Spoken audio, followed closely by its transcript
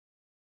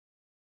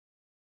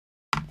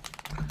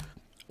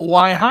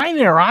Why, hi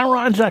there, I'm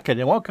Ron Zuckett,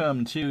 and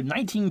welcome to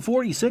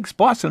 1946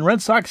 Boston Red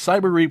Sox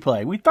Cyber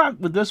Replay. We thought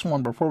with this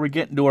one, before we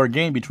get into our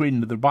game between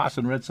the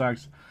Boston Red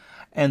Sox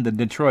and the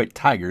Detroit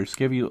Tigers,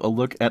 give you a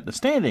look at the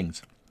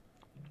standings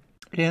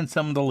and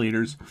some of the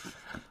leaders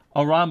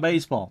around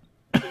baseball.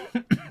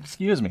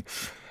 Excuse me.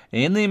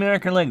 In the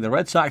American League, the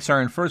Red Sox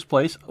are in first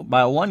place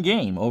by one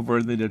game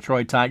over the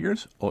Detroit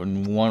Tigers,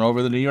 and one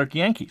over the New York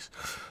Yankees.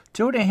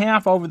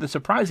 2.5 over the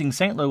surprising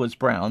St. Louis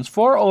Browns,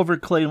 4 over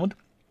Cleveland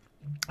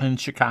and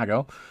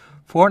Chicago,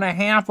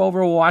 4.5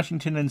 over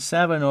Washington, and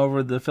 7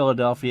 over the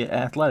Philadelphia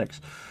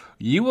Athletics.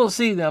 You will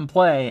see them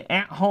play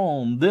at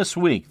home this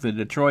week, the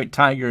Detroit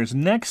Tigers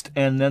next,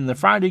 and then the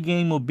Friday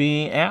game will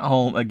be at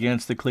home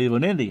against the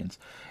Cleveland Indians.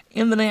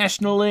 In the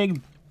National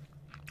League,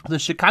 the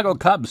Chicago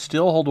Cubs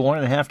still hold a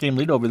 1.5 game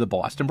lead over the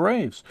Boston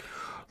Braves.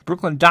 The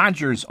Brooklyn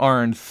Dodgers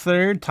are in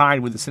third, tied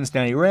with the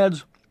Cincinnati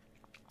Reds.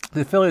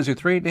 The Phillies are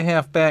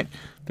 3.5 back.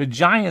 The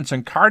Giants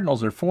and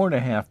Cardinals are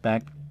 4.5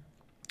 back,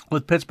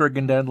 with Pittsburgh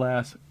in dead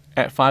last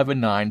at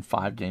 5-9,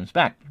 5 games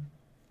back.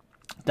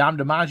 Dom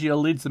DiMaggio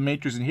leads the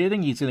majors in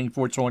hitting. He's hitting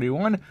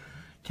 .421.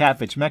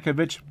 Katfic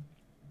Mekovic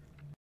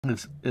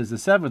is the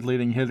 7th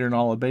leading hitter in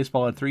all of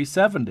baseball at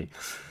 .370.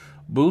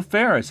 Boo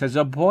Ferris has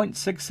a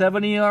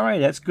 .67 ERA.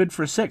 That's good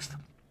for 6th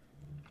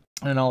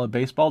in all of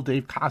baseball.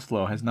 Dave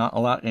Coslow has not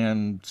allowed,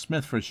 and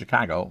Smith for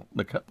Chicago,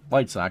 the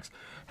White Sox,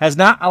 has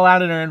not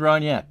allowed an earned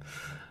run yet.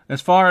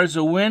 As far as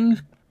the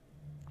win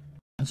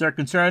are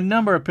concerned, a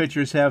number of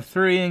pitchers have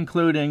 3,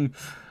 including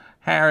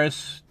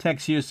Harris,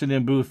 Tex Houston,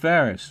 and Boo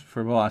Ferris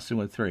for Boston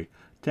with 3.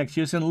 Tex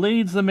Houston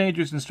leads the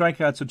majors in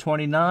strikeouts with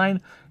 29.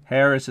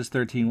 Harris has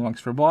 13 walks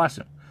for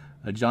Boston.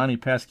 Johnny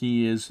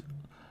Pesky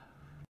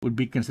would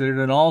be considered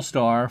an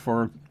all-star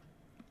for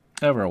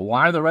ever.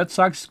 Why are the Red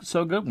Sox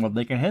so good? Well,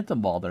 they can hit the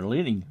ball. They're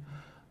leading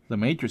the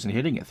majors in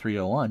hitting at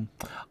 .301.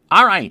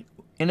 All right,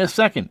 in a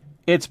second,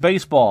 it's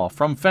baseball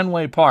from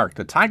Fenway Park.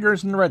 The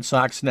Tigers and the Red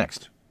Sox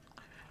next.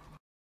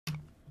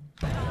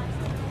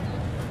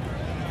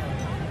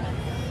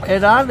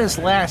 And on this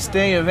last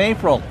day of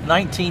April,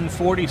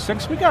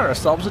 1946, we got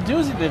ourselves a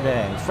doozy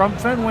today from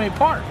Fenway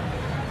Park.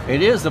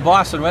 It is the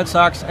Boston Red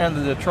Sox and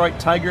the Detroit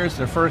Tigers,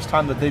 the first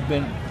time that they've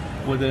been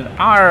within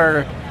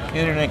our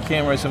internet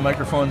cameras and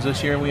microphones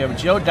this year. We have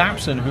Joe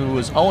Dobson, who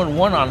was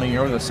 0-1 on the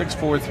year with a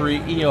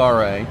 6.43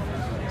 ERA,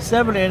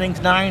 7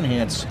 innings, 9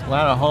 hits,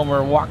 allowed a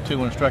homer, walked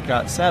 2, and struck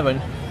out 7,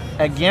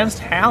 against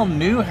Hal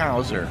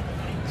Newhouser,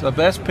 the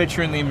best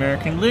pitcher in the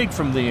American League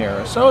from the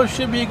era. So it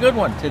should be a good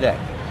one today.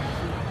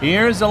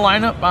 Here's the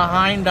lineup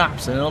behind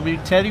Dobson. It'll be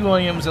Teddy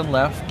Williams in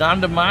left, Dom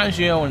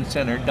DiMaggio in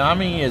center.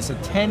 Dommy is a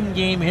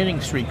 10-game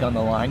hitting streak on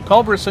the line.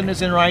 Culberson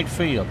is in right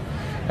field.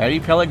 Eddie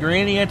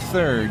Pellegrini at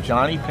third,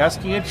 Johnny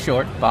Pesky at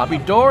short, Bobby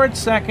Dorr at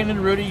second,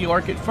 and Rudy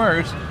York at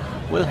first,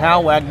 with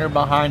Hal Wagner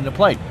behind the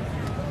plate.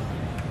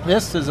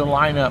 This is a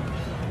lineup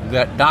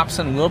that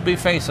Dobson will be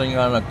facing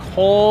on a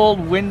cold,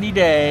 windy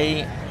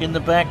day in the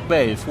back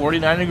bay.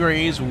 49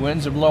 degrees,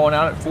 winds are blowing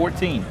out at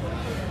 14.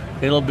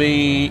 It'll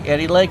be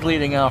Eddie Lake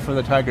leading out for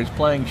the Tigers,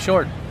 playing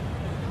short.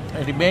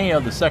 Eddie Mayo,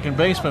 the second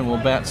baseman, will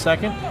bat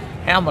second.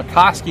 Hal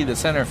McCoskey, the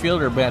center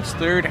fielder, bats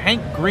third.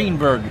 Hank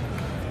Greenberg,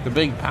 the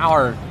big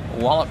power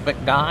wallop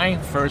guy,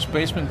 first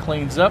baseman,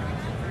 cleans up.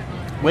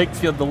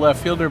 Wakefield, the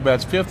left fielder,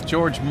 bats fifth.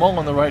 George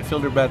Mullen, the right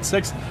fielder, bats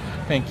sixth.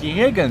 Pinky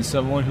Higgins,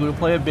 someone who will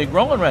play a big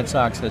role in Red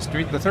Sox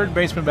history, the third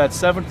baseman, bats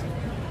seventh.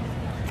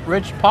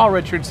 Paul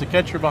Richards, the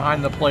catcher,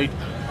 behind the plate.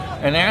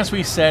 And as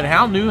we said,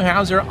 Hal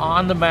Newhouser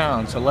on the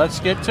mound. So let's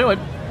get to it.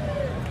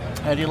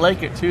 Eddie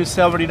Lake at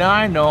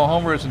 .279, no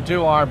homers and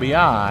 2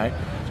 RBI.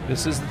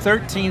 This is the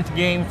 13th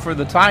game for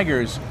the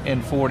Tigers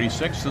in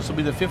 46. This will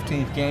be the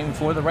 15th game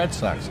for the Red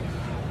Sox.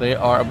 They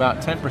are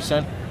about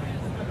 10%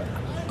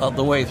 of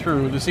the way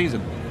through the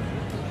season.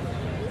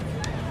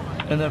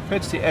 And the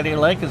pitch to Eddie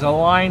Lake is a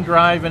line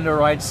drive into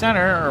right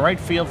center, or right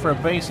field for a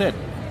base hit.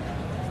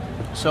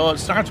 So it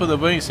starts with a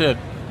base hit.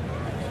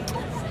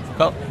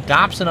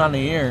 Dobson on the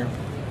year.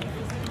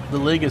 The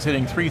league is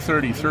hitting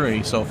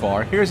 .333 so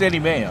far. Here's Eddie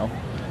Mayo.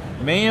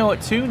 Mayo at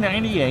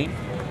 .298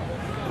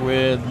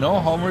 with no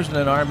homers and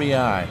an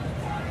RBI.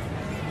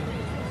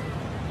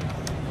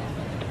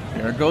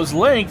 There goes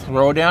Lake.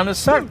 Throw down to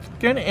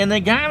second, and they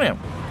got him.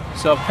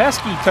 So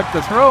Pesky took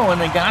the throw, and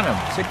they got him.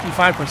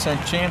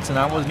 65% chance, and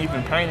I wasn't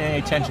even paying any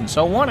attention.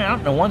 So 1 out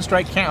and a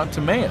 1-strike count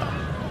to Mayo.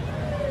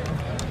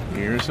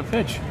 Here's the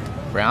pitch.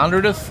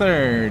 Grounder to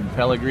third.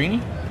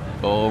 Pellegrini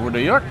over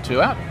to York, 2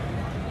 out.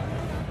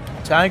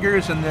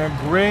 Tigers in their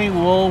gray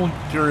wool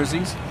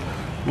jerseys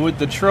with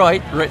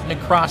Detroit written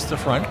across the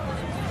front.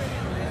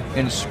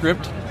 In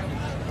script,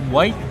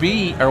 white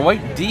D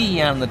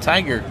on the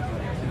Tiger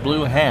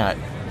blue hat.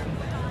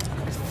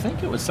 I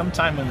think it was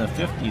sometime in the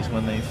 50s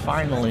when they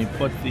finally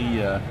put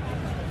the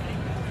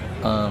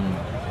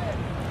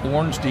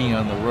orange D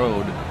on the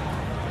road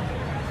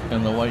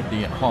and the white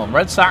D at home.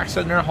 Red Sox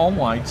in their home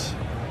whites.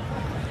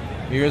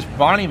 Here's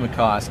Barney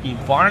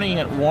McCoskey. Barney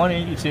at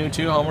 .182,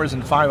 2 homers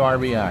and 5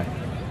 RBI.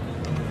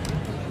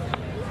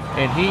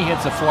 And he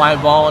hits a fly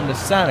ball into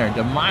center.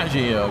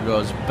 DiMaggio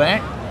goes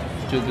back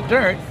to the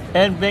dirt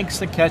and makes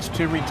the catch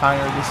to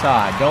retire the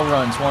side. No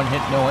runs, 1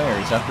 hit, no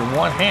errors. After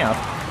 1/2,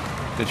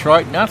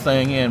 Detroit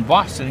nothing, and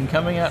Boston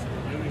coming up.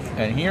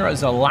 And here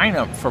is a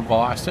lineup for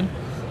Boston.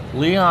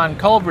 Leon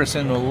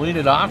Culberson will lead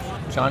it off.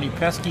 Johnny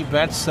Pesky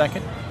bats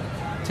second.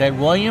 Ted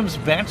Williams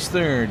bats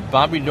third.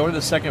 Bobby Doerr,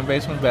 the second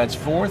baseman, bats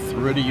fourth.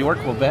 Rudy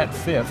York will bat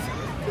fifth.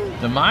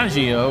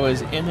 DiMaggio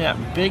is in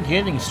that big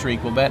hitting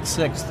streak, will bat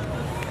sixth.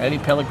 Eddie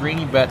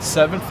Pellegrini bats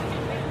seventh.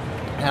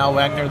 Hal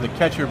Wagner, the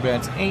catcher,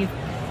 bats eighth.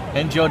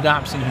 And Joe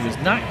Dobson, who does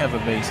not have a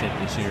base hit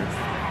this year,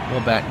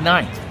 will bat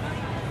ninth.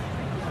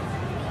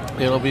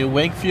 It'll be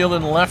Wakefield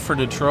in left for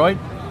Detroit.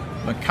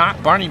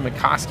 Barney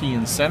McCoskey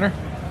in center.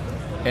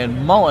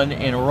 And Mullen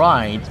in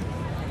right.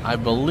 I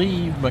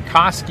believe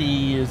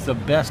McCoskey is the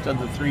best of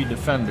the 3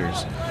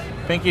 defenders.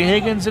 Pinky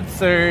Higgins at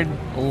third.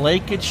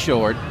 Lake at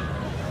short.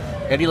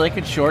 Eddie Lake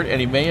at short.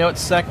 Eddie Mayo at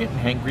second.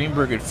 Hank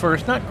Greenberg at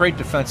first. Not great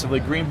defensively.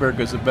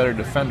 Greenberg is a better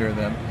defender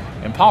than.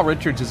 And Paul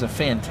Richards is a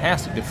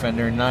fantastic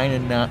defender.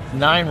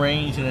 9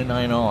 range and a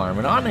 9 arm.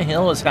 And on the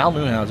hill is Hal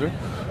Newhouser,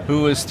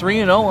 who is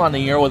 3-0 on the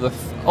year with a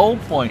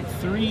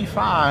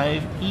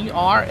 0.35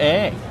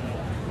 ERA.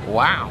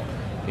 Wow.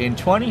 In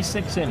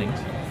 26 innings,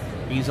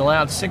 he's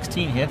allowed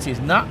 16 hits. He's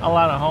not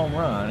allowed a home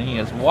run. He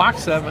has walked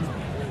 7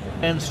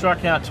 and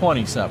struck out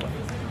 27.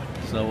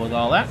 So with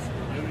all that,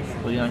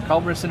 Leon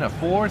Culberson at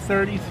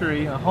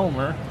 .433, a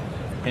homer,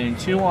 and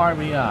 2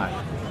 RBI.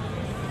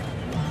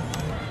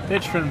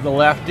 Pitch from the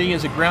lefty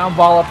is a ground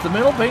ball up the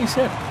middle, base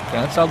hit.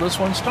 That's how this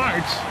one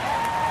starts.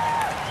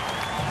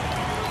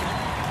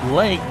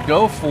 Lake,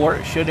 go for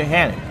it, should have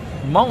had it.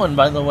 Mullen,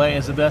 by the way,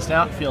 is the best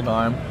outfield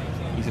arm.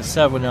 He's a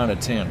 7 out of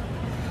 10.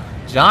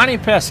 Johnny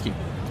Pesky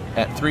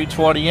at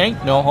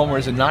 .328, no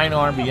homers and 9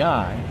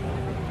 RBI.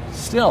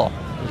 Still,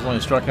 he's only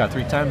struck out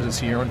 3 times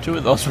this year, and 2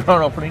 of those were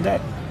on opening day.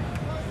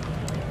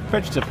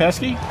 Pitch to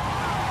Pesky.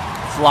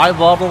 Fly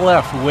ball to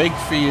left.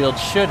 Wakefield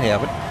should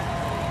have it.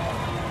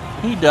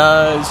 He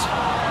does.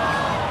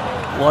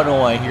 What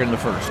away here in the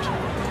first.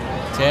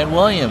 Ted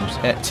Williams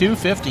at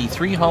 .250,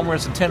 3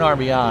 homers and 10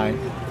 RBI.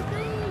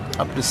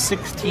 Up to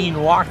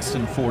 16 walks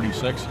in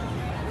 46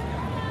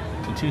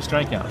 to 2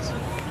 strikeouts.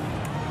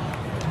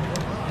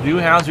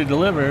 Newhouser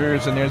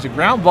delivers, and there's a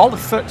ground ball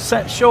to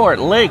set short.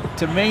 Lake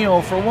to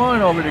Mayo for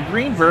 1, over to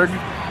Greenberg.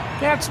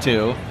 That's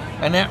 2,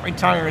 and that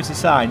retires the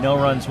side. No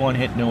runs, 1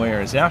 hit, no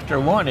errors. After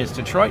 1, it's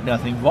Detroit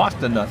nothing,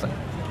 Boston nothing.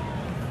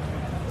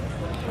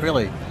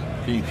 Really,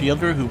 the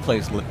fielder who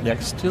plays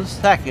next to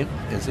second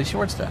is a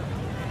shortstop.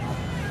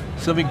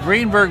 So it'll be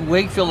Greenberg,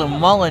 Wakefield, and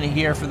Mullen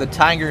here for the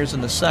Tigers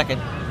in the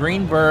second.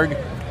 Greenberg,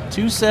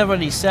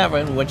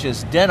 .277, which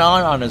is dead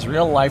on his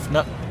real-life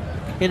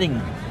hitting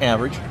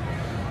average.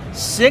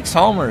 6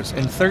 homers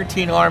and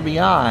 13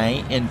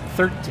 RBI in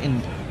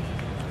 13.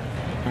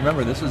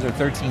 Remember, this is their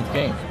 13th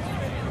game.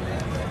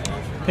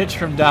 Pitch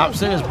from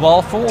Dobson is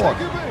ball 4.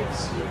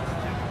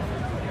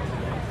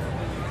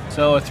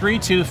 So a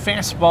 3-2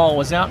 fastball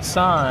was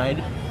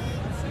outside,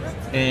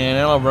 and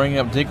that'll bring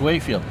up Dick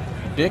Wakefield.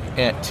 Dick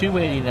at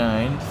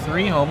 .289,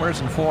 3 homers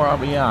and 4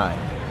 RBI.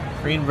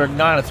 Greenberg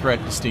not a threat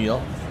to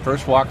steal.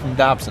 First walk from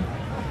Dobson.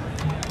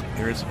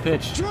 Here's the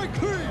pitch.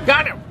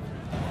 Got him!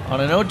 On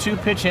an 0-2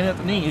 pitch in at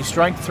the knee,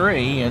 strike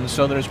 3, and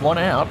so there's 1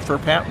 out for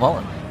Pat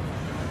Mullen,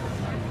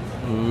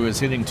 who is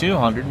hitting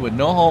 .200 with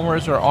no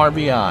homers or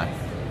RBI.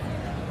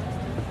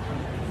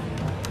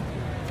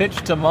 Pitch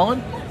to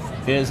Mullen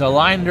is a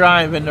line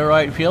drive into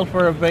right field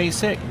for a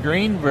base hit.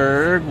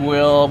 Greenberg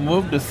will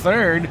move to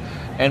third,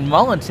 and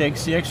Mullen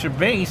takes the extra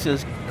base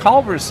as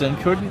Culberson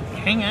couldn't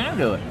hang on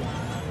to it.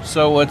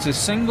 So it's a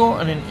single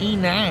and an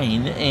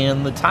E9,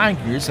 and the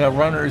Tigers have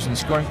runners in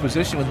scoring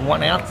position with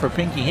 1 out for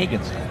Pinky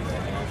Higgins,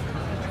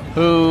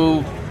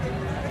 who,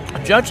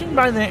 judging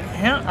by the,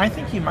 I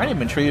think he might have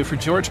been traded for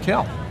George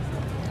Kell,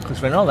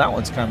 because we know that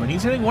one's coming.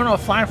 He's hitting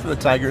 .105 for the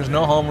Tigers,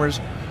 no homers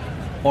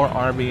or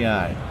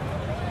RBI.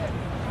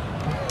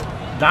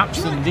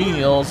 Dobson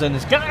deals and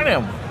has got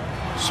him.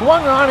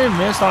 Swung on and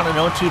missed on an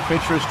 0-2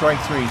 pitch for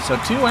strike 3. So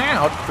 2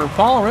 out for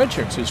Paul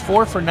Richards, who's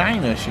 4 for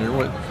 9 this year.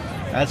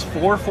 That's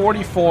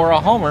 .444, a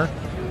homer.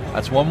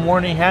 That's 1 more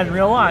than he had in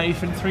real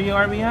life, and 3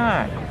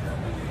 RBI.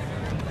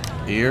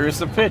 Here's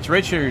the pitch.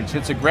 Richards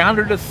hits a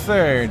grounder to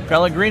third.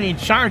 Pellegrini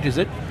charges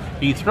it.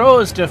 He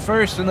throws to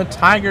first, and the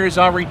Tigers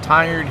are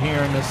retired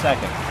here in the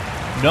second.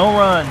 No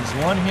runs,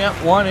 1 hit,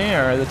 1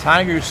 error. The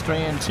Tigers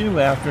strand 2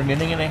 after an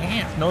inning and a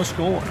half. No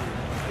score.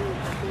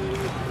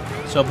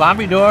 So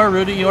Bobby Doerr,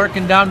 Rudy York,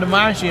 and Dom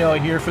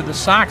DiMaggio here for the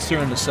Sox here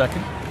in the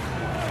second.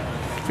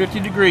 50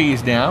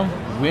 degrees now.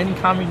 Wind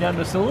coming down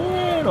just a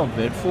little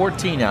bit.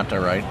 14 out to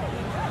right.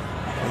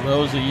 For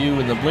those of you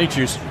in the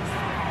bleachers,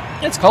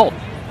 it's cold.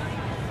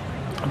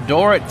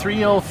 Doerr at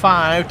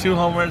 .305, 2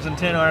 homers and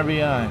 10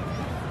 RBI.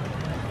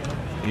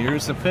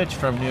 Here's the pitch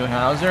from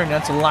Newhouser, and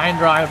that's a line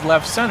drive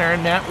left center,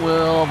 and that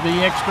will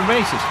be extra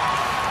bases.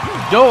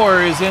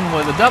 Doerr is in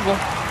with a double,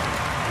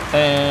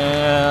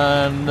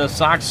 and the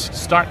Sox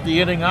start the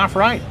inning off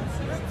right.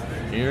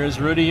 Here's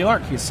Rudy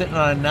York. He's sitting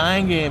on a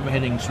 9-game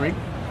hitting streak.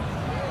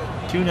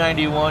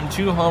 .291,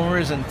 2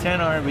 homers, and 10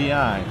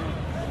 RBI.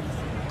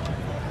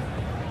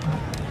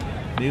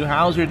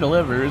 Newhouser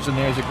delivers, and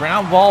there's a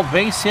ground ball,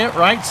 base hit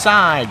right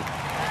side.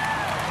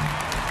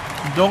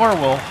 Dorr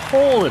will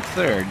hold at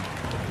third.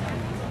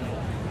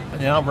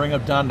 And now bring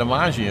up Don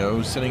DiMaggio,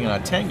 who's sitting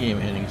on a 10-game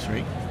hitting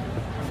streak.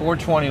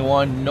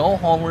 421, no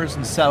homers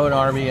and 7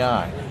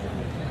 RBI.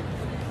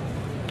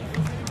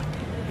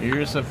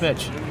 Here's the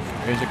pitch.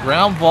 There's a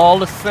ground ball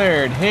to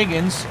third.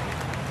 Higgins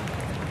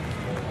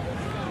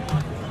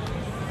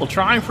will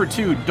try for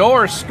 2.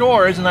 Dorr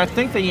scores, and I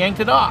think they yanked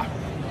it off.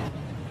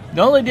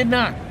 No, they did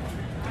not.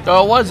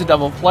 Though it was a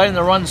double play, and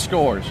the run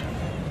scores.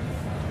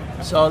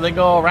 So they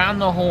go around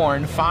the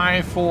horn,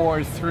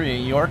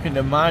 5-4-3. York and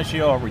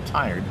DiMaggio are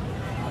retired.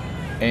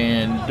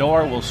 And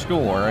Dorr will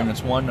score, and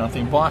it's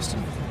 1-0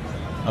 Boston.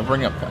 I'll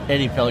bring up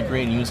Eddie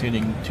Pellegrini, who's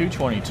hitting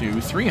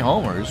 .222, 3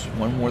 homers,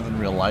 1 more than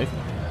real life,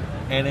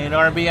 and 8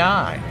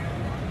 RBI.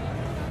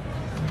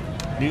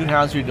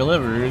 Newhouser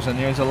delivers, and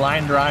there's a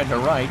line drive to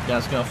right.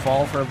 That's going to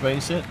fall for a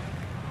base hit.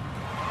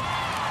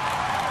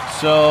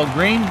 So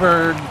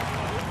Greenberg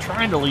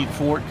trying to leap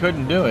for it,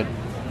 couldn't do it.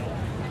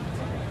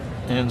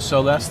 And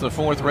so that's the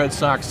 4th Red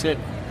Sox hit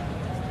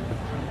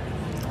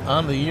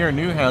on the year.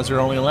 Newhouser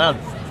only allowed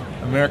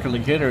American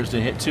League hitters to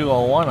hit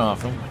 .201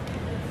 off him.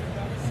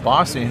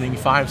 Boston hitting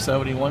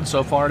 .571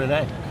 so far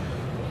today.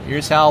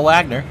 Here's Hal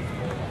Wagner.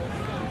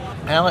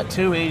 Hal at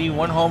 .280,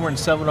 1 homer and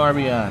 7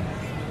 RBI.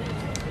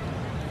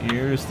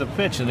 Here's the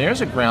pitch, and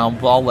there's a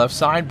ground ball left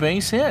side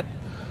base hit.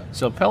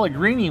 So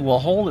Pellegrini will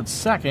hold at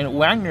second.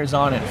 Wagner's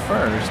on at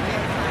first.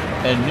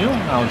 And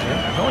Newhouser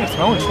has only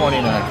thrown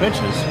 29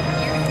 pitches.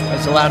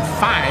 Has allowed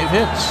 5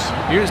 hits.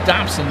 Here's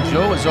Dobson.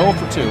 Joe is 0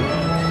 for 2.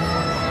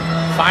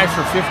 5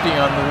 for 50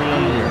 on the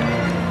real year.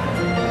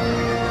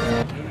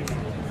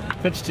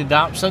 Pitch to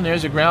Dobson.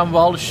 There's a ground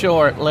ball to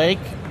short. Lake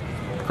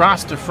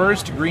cross to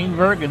first to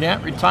Greenberg, and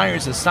that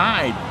retires the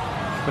side.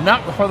 But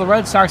not before the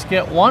Red Sox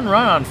get 1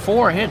 run on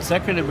 4 hits.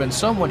 That could have been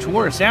so much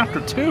worse.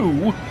 After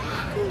 2,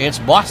 it's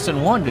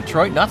Boston 1,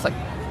 Detroit nothing.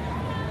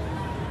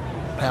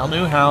 Hal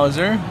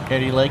Newhouser,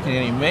 Eddie Lake, and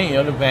Eddie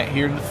Mayo to bat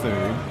here to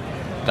third.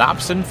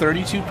 Dobson,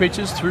 32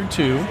 pitches through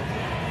 2.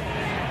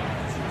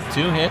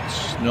 2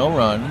 hits, no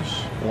runs,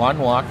 1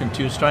 walk, and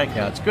 2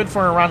 strikeouts. Good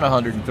for around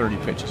 130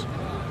 pitches.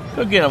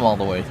 Could get him all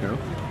the way through.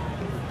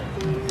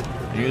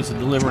 Here's the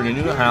delivery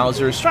to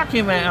Newhouser. Struck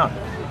him out.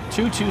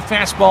 2-2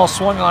 fastball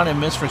swung on and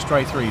missed for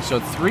strike 3. So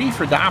 3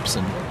 for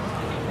Dobson.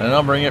 And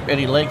I'll bring up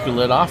Eddie Lake, who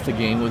led off the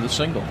game with a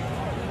single.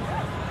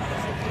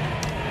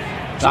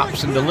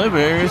 Dobson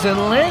delivers,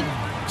 and Lake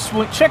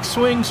check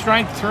swing,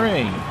 strike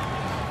 3.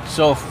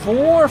 So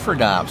 4 for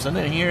Dobson,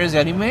 and here's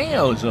Eddie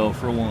Mayo, 0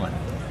 for 1.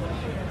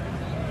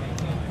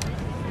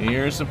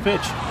 Here's the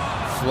pitch.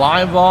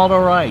 Fly ball to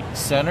right.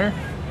 Center.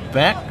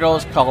 Back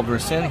goes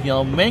Culberson.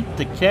 He'll make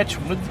the catch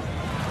with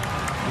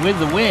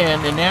the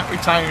wind, and that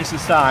retires the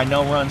side.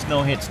 No runs,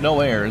 no hits,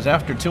 no errors.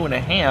 After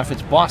 2.5,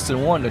 it's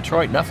Boston 1,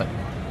 Detroit nothing.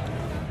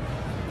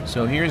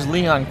 So here's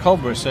Leon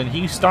Culberson.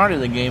 He started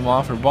the game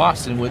off for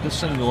Boston with a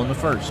single in the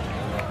first.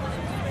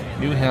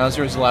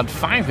 Newhouser has allowed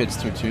 5 hits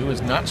through 2,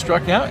 has not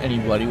struck out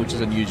anybody, which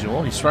is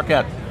unusual. He struck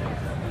out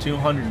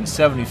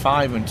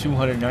 275 and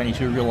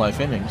 292 real-life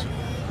innings,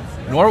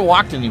 nor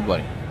walked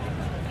anybody.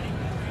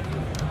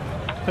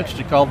 Pitch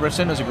to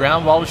Culberson is a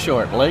ground ball to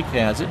short. Lake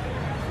has it.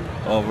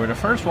 Over to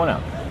first, 1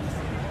 out.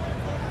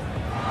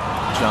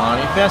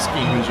 Johnny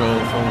Pesky, who's 0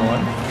 for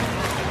 1.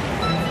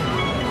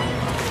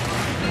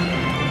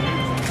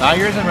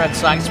 Tigers and Red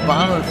Sox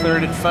bottom of the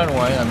 3rd at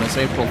Fenway on this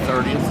April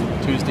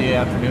 30th, Tuesday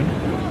afternoon.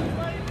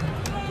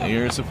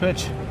 Here's the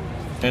pitch.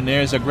 And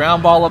there's a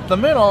ground ball up the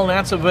middle, and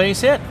that's a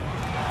base hit.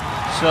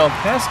 So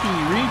Pesky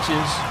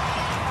reaches.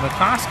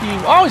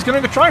 McCoskey, oh, he's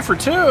going to try for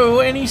 2,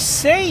 and he's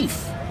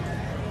safe.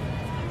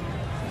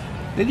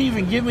 Didn't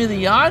even give me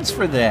the odds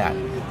for that.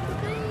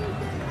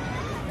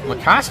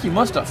 McCoskey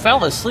must have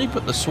fell asleep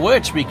at the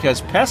switch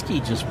because Pesky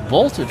just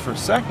bolted for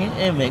second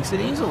and makes it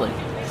easily.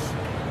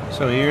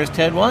 So here's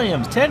Ted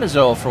Williams. Ted is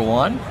 0 for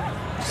 1.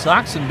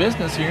 Sox in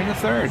business here in the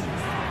 3rd.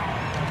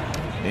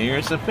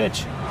 Here's the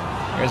pitch.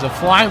 There's a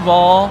fly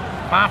ball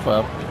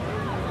pop-up.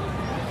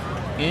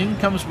 In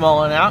comes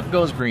Mullen, out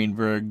goes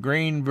Greenberg.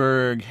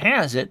 Greenberg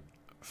has it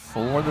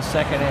for the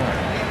second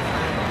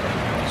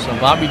out. So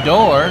Bobby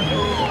Dorr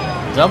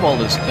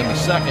doubled in the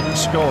second and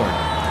scored.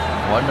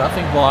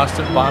 1-0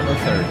 Boston, bottom of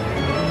the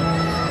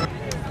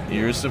 3rd.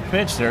 Here's the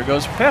pitch. There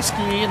goes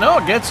Pesky. No,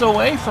 it gets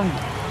away from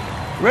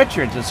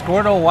Richards. It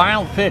scored a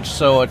wild pitch.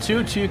 So a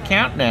 2-2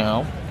 count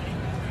now,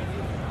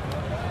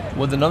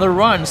 with another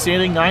run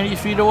standing 90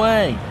 feet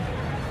away.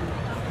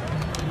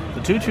 The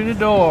 2-2 to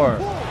Dorr.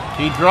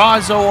 He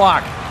draws a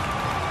walk.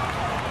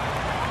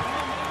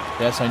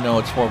 Yes, I know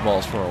it's 4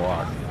 balls for a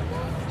walk.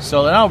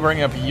 So then I'll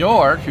bring up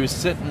York, who's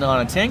sitting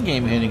on a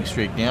 10-game hitting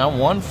streak now.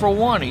 1 for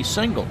 1. He's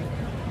singled.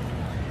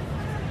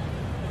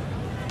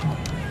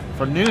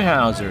 For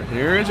Newhouser,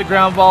 here is a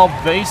ground ball,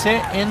 base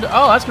hit, and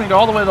oh, that's going to go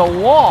all the way to the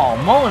wall.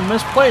 Mullen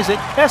misplays it.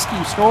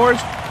 Pesky scores.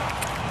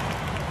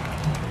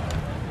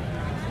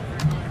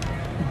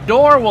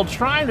 Dorr will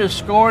try to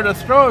score. The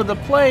throw to the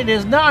plate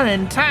is not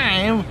in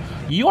time.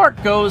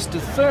 York goes to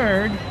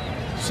 3rd.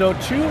 So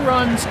 2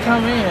 runs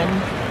come in.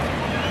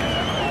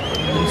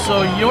 And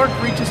so York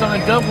reaches on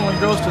a double and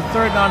goes to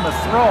third on the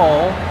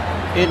throw.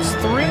 It's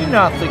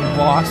 3-0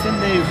 Boston.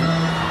 They've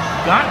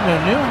gotten a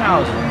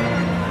Newhouser.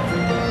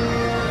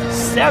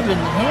 7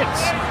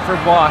 hits for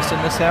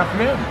Boston this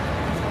afternoon.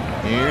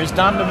 Here's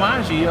Don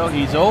DiMaggio.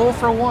 He's 0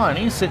 for 1.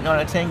 He's sitting on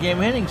a 10-game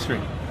hitting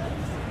streak.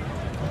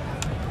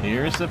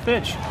 Here's the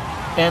pitch.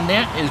 And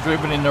that is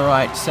driven into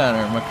right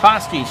center.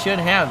 McCoskey should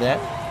have that.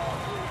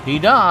 He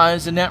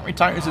does, and that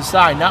retires the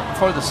side. Not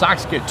before the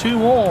Sox get 2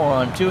 more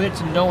on 2 hits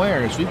and no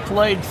errors. We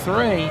played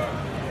 3.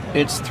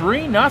 It's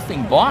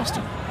 3-0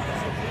 Boston.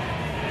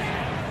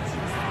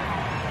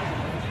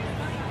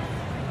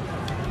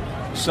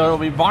 So it'll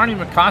be Barney,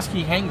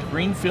 McCoskey, Hank,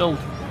 Greenberg,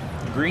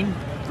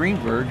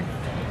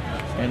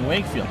 and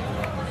Wakefield.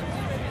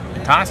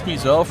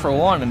 McCoskey's 0 for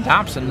 1, and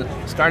Dobson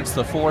starts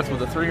the 4th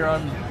with a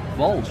 3-run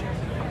bulge.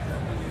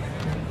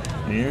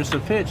 Here's the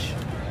pitch.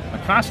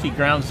 McCoskey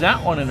grounds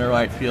that one into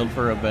right field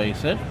for a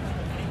base hit.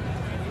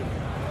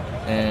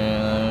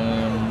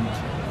 And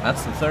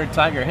that's the 3rd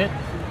Tiger hit.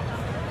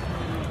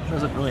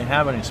 Doesn't really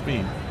have any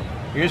speed.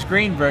 Here's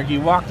Greenberg. He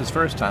walked his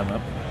first time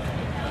up.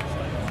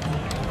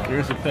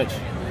 Here's the pitch.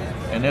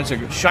 And there's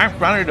a sharp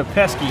runner to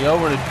Pesky.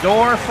 Over to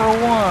Dorr for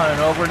 1.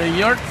 Over to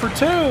York for 2.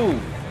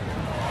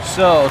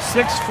 So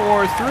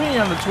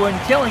 6-4-3 on the twin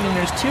killing. And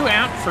there's 2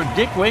 out for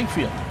Dick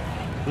Wakefield,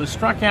 who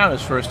struck out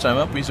his first time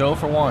up. He's 0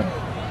 for 1.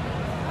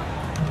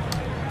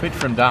 Pitch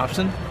from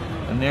Dobson,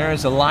 and there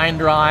is a line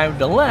drive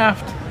to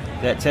left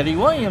that Teddy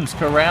Williams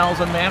corrals,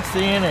 and that's the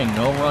inning.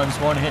 No runs,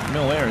 1 hit,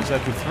 no errors.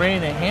 After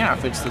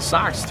 3.5, it's the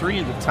Sox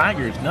 3, the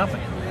Tigers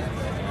nothing.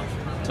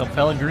 So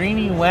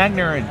Pellegrini,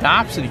 Wagner, and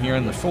Dobson here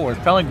in the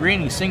 4th.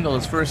 Pellegrini singled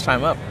his first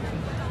time up.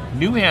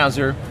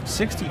 Newhouser,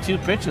 62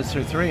 pitches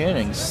through 3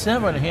 innings,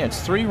 7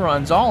 hits, 3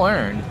 runs, all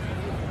earned,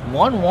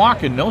 1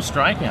 walk and no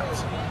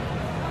strikeouts.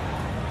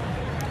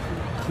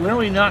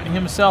 Clearly not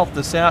himself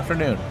this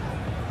afternoon.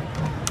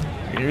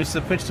 Here's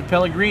the pitch to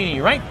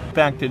Pellegrini, right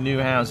back to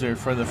Newhouser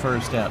for the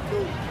first out.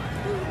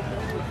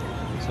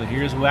 So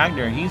here's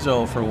Wagner, he's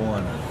 0 for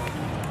 1.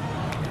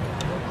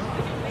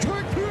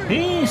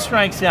 He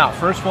strikes out,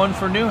 first one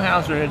for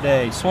Newhouser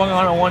today. Swung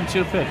on a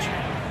 1-2 pitch.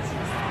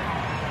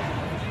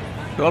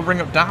 Go bring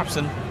up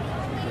Dobson,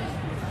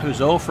 who's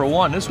 0 for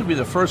 1. This would be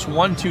the first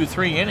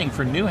 1-2-3 inning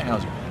for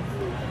Newhouser.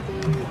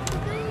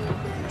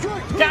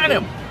 Got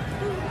him!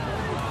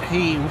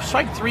 He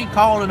strike 3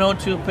 called an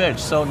 0-2 pitch,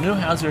 so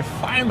Newhouser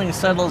finally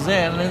settles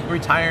in and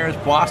retires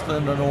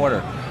Boston in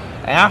order.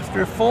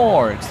 After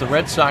 4, it's the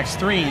Red Sox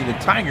 3, the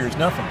Tigers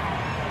nothing.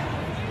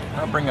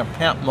 I'll bring up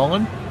Pat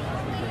Mullen,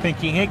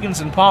 Pinky Higgins,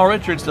 and Paul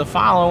Richards to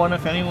follow, and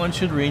if anyone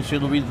should reach,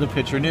 it'll be the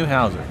pitcher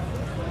Newhouser.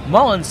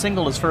 Mullen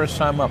singled his first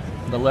time up.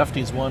 The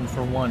lefty's 1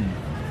 for 1.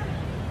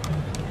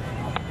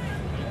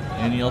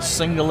 And he'll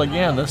single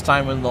again, this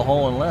time in the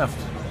hole and left.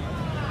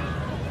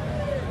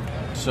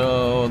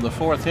 So the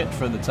 4th hit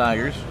for the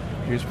Tigers.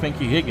 Here's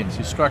Pinky Higgins.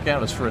 He struck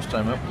out his first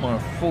time up on a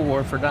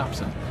 4 for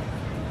Dobson.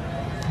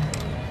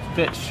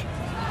 Pitch.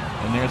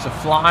 And there's a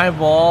fly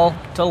ball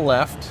to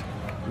left.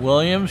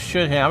 Williams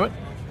should have it.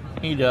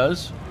 He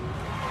does.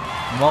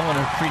 Mullen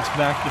retreats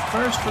back to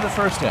first for the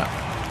first out.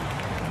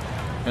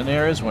 And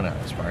there is 1 out,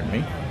 pardon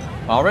me.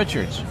 Paul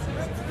Richards,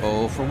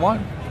 0 for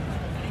 1.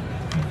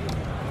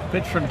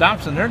 Pitch from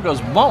Dobson. There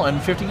goes Mullen.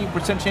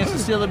 58% chance to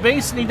steal the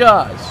base, and he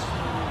does.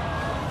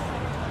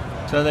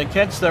 So they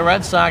catch the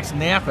Red Sox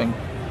napping,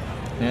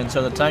 and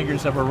so the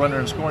Tigers have a runner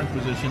in scoring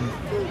position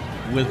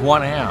with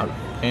 1 out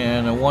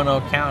and a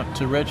 1-0 count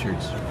to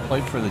Richards.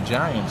 Played for the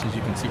Giants, as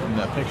you can see from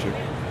that picture,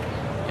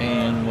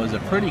 and was a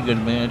pretty good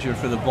manager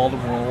for the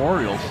Baltimore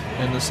Orioles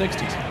in the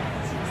 60s.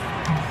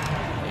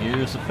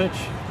 Here's the pitch.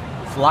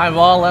 Fly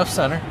ball left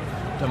center.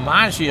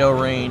 DiMaggio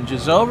range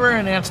is over,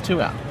 and that's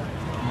 2 out.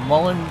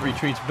 Mullen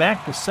retreats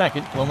back to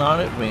second, will not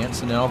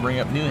advance, and now bring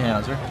up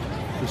Newhouser,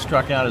 who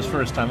struck out his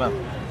first time up.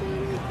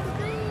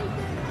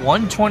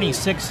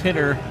 126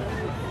 hitter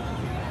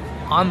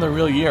on the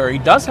real year. He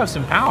does have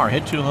some power,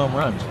 hit 2 home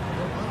runs,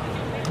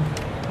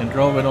 and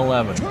drove in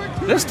 11.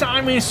 This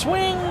time he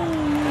swings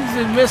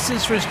and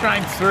misses for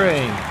strike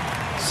 3.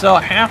 So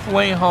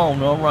halfway home,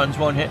 no runs,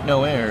 1 hit,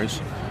 no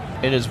errors.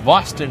 It is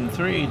Boston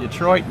 3,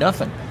 Detroit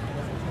nothing.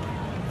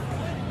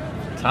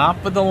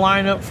 Top of the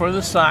lineup for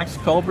the Sox,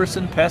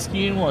 Culberson,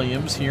 Pesky, and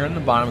Williams here in the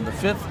bottom of the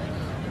 5th.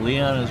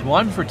 Leon is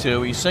 1 for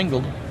 2. He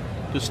singled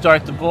to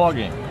start the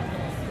ballgame.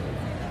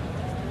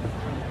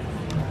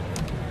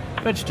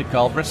 Pitch to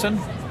Culberson.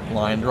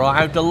 Line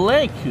drive to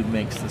Lake, who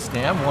makes the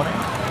stand. 1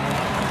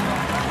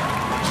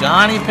 out.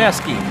 Johnny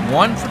Pesky,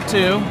 1 for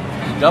 2.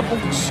 Double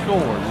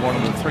scored one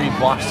of the 3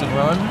 Boston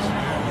runs.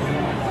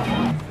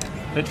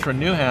 Pitch for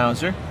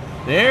Newhouser.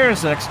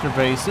 There's extra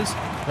bases.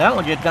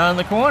 That'll get down in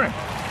the corner.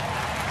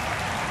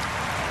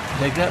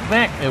 Take that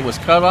back. It was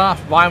cut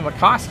off by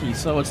McCoskey,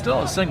 so it's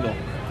still a single.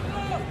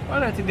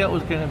 But I think that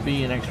was going to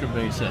be an extra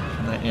base hit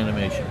from that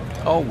animation.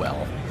 Oh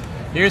well.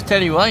 Here's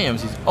Teddy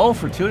Williams. He's 0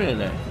 for 2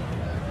 today.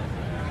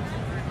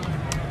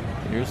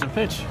 Here's the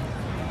pitch.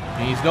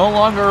 He's no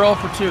longer 0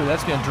 for 2.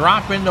 That's going to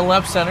drop into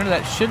left center.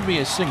 That should be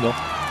a single.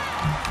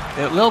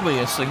 It will be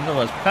a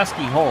single as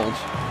Pesky holds.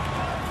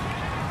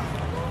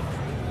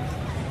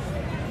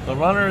 The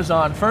runner is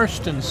on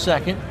first and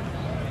second.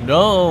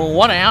 No,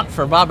 one out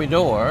for Bobby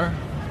Dorr,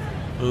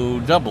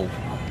 who doubled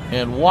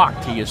and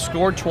walked. He has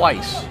scored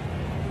twice.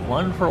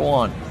 1 for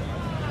 1.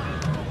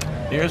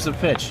 Here's the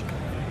pitch.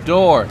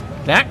 Dorr.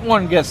 That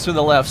one gets to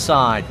the left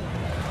side.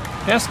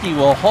 Pesky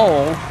will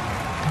hold.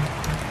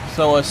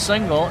 So a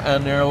single,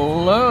 and they're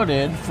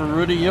loaded for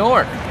Rudy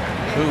York,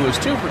 who is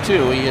 2 for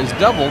 2. He has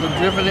doubled and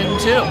driven in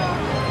 2.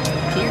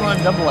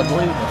 2-run double, I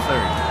believe, in the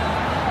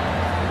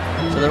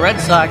third. So the Red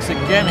Sox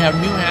again have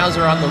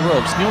Newhouser on the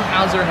ropes.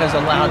 Newhouser has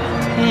allowed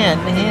 10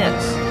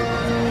 hits.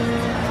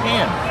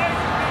 10.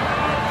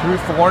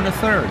 Through 4 in the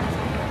third.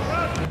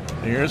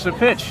 Here's a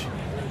pitch.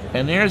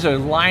 And there's a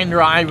line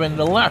drive in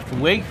the left.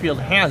 Wakefield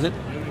has it.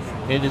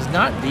 It is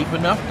not deep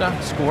enough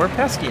to score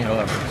Pesky,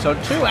 however. So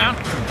 2 out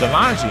from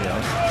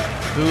DiMaggio,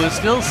 who is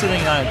still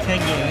sitting on a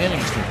 10-game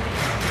inning streak.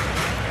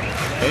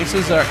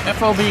 Bases are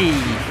FOB,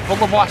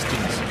 full of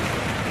Bostons.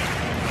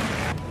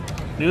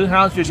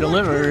 Newhouser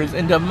delivers,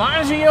 and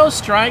DiMaggio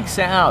strikes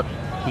out.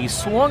 He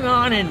swung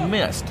on and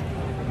missed.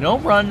 No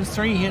runs,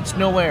 3 hits,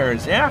 no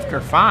errors. After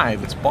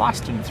 5, it's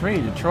Boston 3,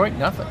 Detroit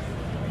nothing.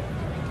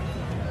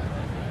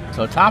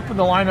 So top of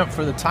the lineup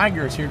for the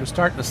Tigers here to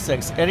start the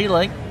 6th. Eddie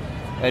Lake,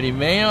 Eddie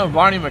Mayo, and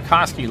Barney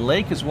McCoskey.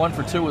 Lake is 1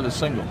 for 2 with a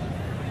single.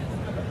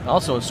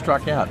 Also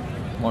struck out,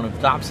 one of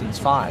Dobson's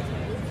 5.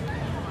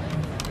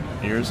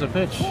 Here's a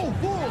pitch,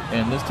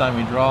 and this time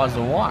he draws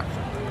a walk.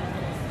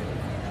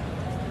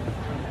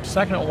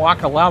 Second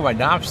walk allowed by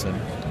Dobson.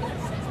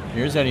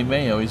 Here's Eddie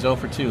Mayo, he's 0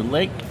 for 2.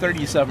 Lake,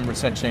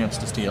 37% chance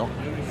to steal.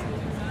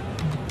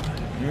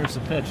 Here's the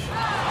pitch,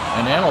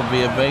 and that'll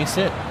be a base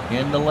hit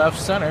into left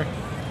center.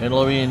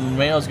 It'll be, and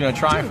Mayo's going to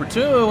try for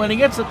 2, and he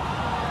gets it.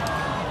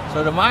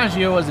 So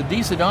DiMaggio has a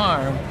decent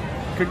arm.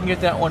 Couldn't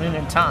get that one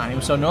in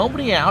time. So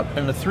nobody out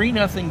in a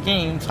 3-0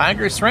 game.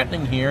 Tigers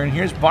threatening here, and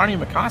here's Barney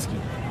McCoskey.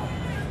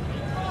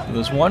 It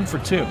was 1 for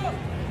 2.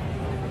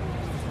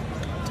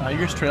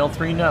 Tigers trail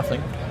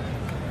 3-0.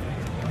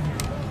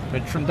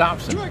 Pitch from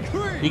Dobson.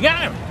 He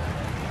got him!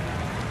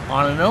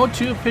 On an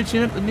 0-2 pitch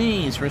in at the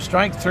knees for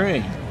strike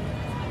 3.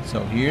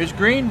 So here's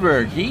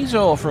Greenberg. He's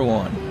 0 for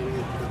 1.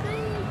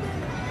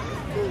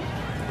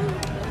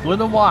 With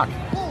a walk.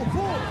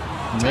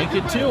 Make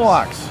it 2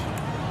 walks.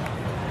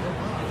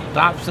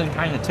 Dobson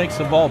kind of takes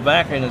the ball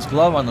back in his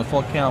glove on the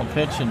full count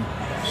pitch and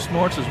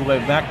snorts his way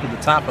back to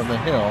the top of the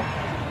hill.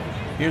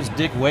 Here's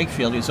Dick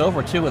Wakefield. He's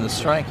over 2 with a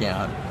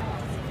strikeout.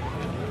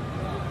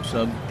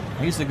 So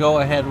he's the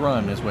go-ahead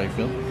run, is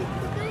Wakefield.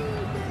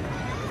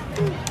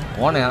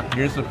 1 out.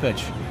 Here's the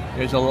pitch.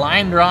 There's a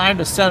line drive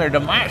to center.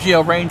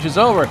 DiMaggio ranges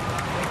over.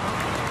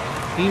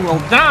 He will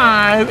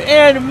dive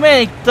and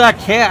make the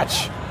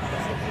catch.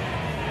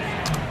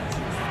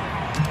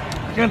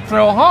 Gonna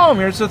throw home.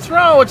 Here's the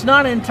throw. It's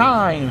not in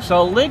time.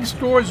 So Ligg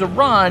scores a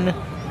run,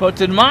 but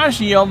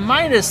DiMaggio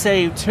might have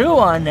saved 2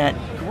 on that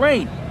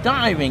great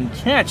diving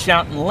catch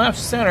out in left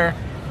center.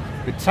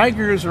 The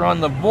Tigers are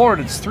on the board.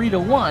 It's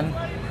 3-1.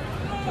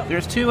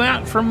 There's 2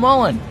 out for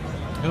Mullen,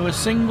 who was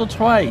singled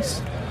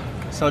twice.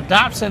 So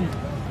Dobson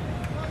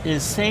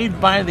is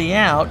saved by the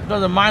out.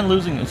 Doesn't mind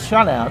losing a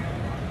shutout,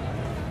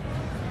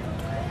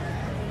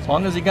 as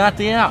long as he got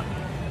the out.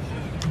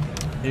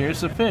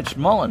 Here's the pitch.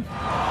 Mullen.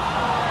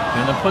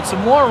 Gonna put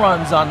some more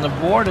runs on the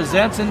board as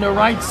that's into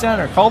right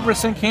center.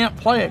 Culberson can't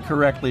play it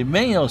correctly.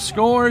 Mayo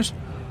scores.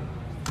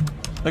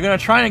 They're gonna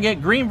try to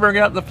get Greenberg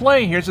out the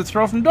play. Here's a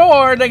throw from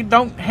Dorr. They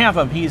don't have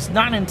him. He's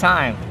not in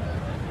time.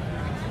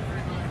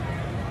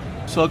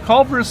 So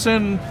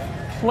Culberson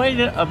played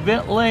it a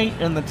bit late,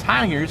 and the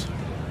Tigers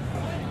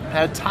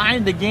had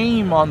tied the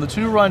game on the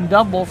 2-run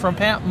double from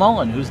Pat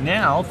Mullen, who's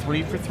now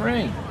 3 for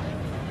 3.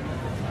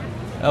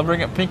 They'll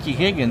bring up Pinky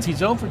Higgins. He's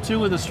 0 for 2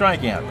 with a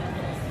strikeout.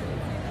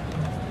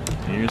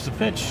 Here's the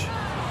pitch.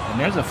 And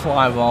there's a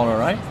fly ball, all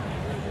right.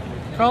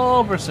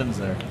 Culberson's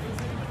there.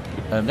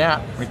 And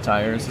that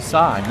retires the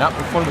side. Not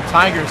before the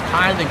Tigers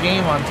tie the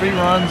game on 3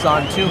 runs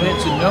on 2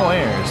 hits and no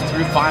errors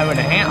through 5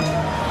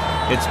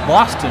 1/2. It's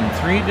Boston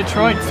 3,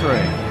 Detroit 3.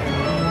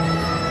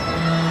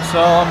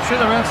 So I'm sure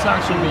the Red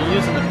Sox will be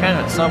using the pen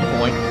at some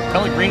point.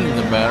 Pellegrini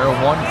the batter,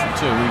 1 for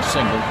 2. He's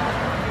singled.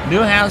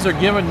 Newhouser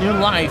given new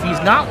life.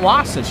 He's not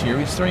lost this year.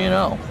 He's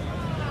 3-0.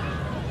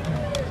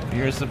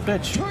 Here's the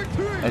pitch.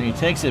 And he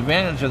takes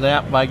advantage of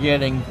that by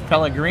getting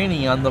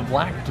Pellegrini on the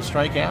black to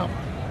strike out.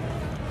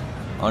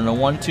 On the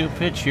 1-2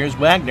 pitch, here's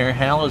Wagner.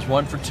 Hal is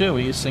 1 for 2.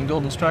 He is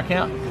singled and struck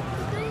out.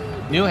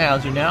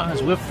 Newhouser now has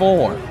whiffed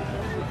 4.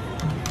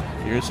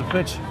 Here's the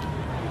pitch.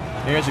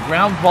 Here's a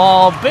ground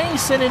ball,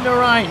 base hit into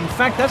right. In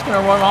fact, that's going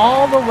to run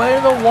all the way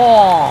to the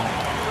wall.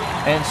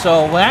 And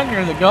so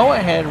Wagner, the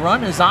go-ahead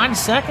run, is on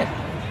second.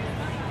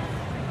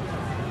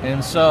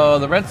 And so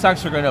the Red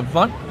Sox are going to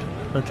bunt.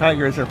 The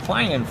Tigers are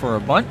playing for a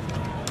bunt.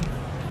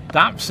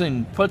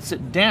 Dobson puts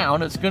it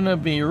down. It's going to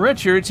be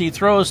Richards. He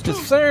throws to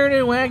third,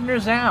 and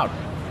Wagner's out.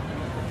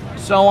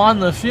 So on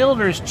the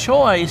fielder's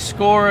choice,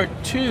 score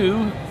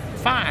 2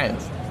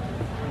 5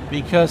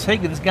 because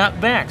Higgins got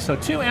back. So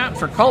 2 out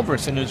for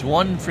Culberson, who's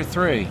 1 for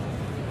 3.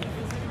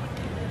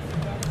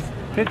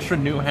 Pitch for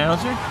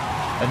Newhouser,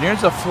 and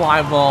there's a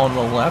fly ball on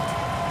the left.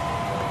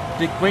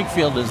 Dick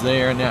Wakefield is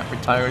there, and that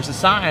retires the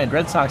side.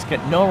 Red Sox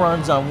get no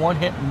runs on 1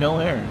 hit and no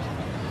errors.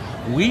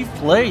 We've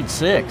played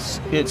 6.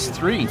 It's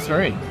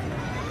 3-3.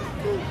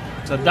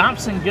 So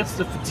Dobson gets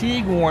the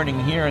fatigue warning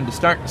here in to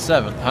start the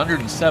 7th.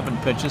 107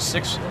 pitches,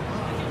 6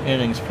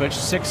 innings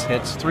pitched, 6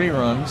 hits, 3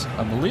 runs.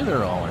 I believe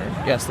they're all earned.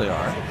 Yes, they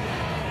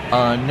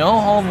are. No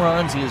home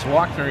runs. He has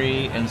walked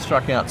 3 and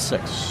struck out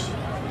 6.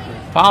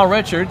 Paul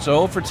Richards,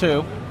 0 for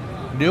 2.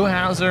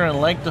 Newhouser and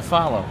Lake to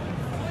follow.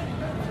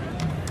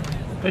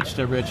 Pitch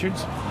to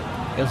Richards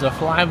is a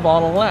fly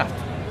ball to left.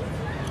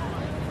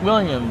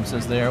 Williams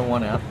is there,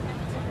 1 out.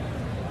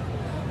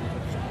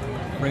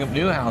 Bring up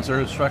Newhouser,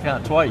 who struck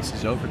out twice.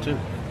 He's 0 for 2.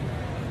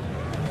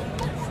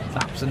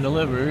 Thompson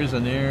delivers,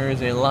 and there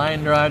is a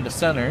line drive to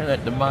center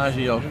that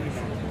DiMaggio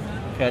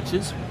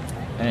catches.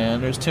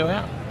 And there's 2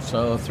 out.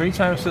 So 3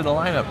 times through the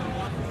lineup.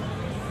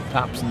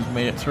 Thompson's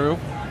made it through.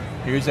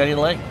 Here's Eddie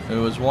Lake,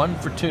 who was 1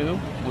 for 2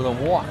 with a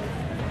walk.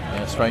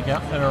 And a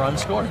strikeout and a run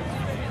scored.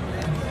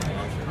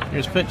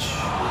 Here's pitch.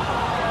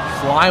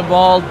 Fly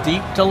ball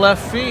deep to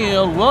left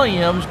field.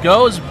 Williams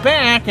goes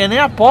back, and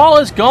that ball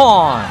is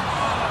gone.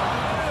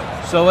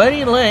 So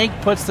Eddie Lake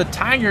puts the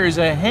Tigers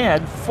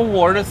ahead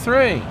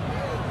 4-3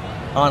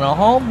 on a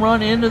home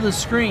run into the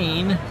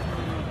screen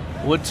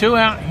with 2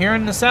 out here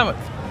in the 7th.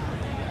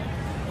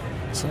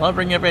 So I'll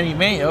bring up Eddie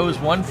Mayo, who's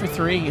 1 for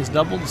 3. He's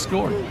doubled the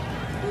score.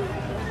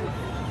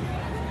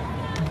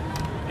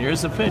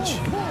 Here's the pitch.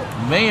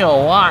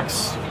 Mayo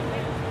walks.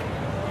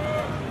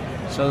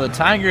 So the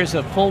Tigers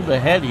have pulled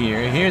ahead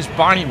here. Here's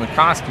Barney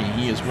McCoskey.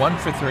 He is 1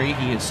 for 3.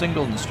 He is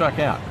singled and struck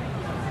out.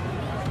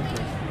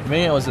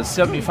 Mayo has a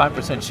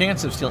 75%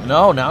 chance of stealing.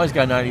 No, now he's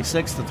got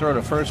 96. The throw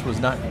to first was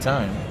not in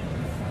time.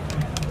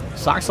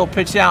 Sox will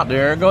pitch out.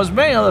 There goes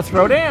Mayo. The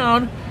throw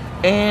down.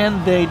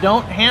 And they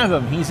don't have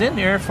him. He's in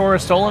there for a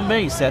stolen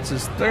base. That's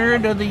his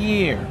 3rd of the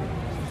year.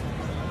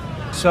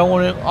 So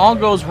when it all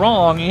goes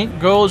wrong, it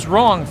goes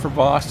wrong for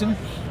Boston.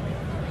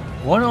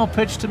 1-0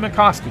 pitch to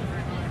McCoskey.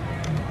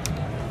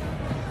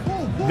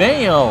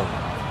 Mayo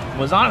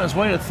was on his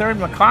way to 3rd.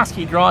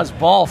 McCoskey draws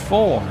ball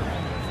 4.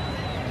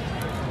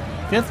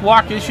 5th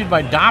walk issued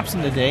by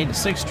Dobson today to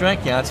 6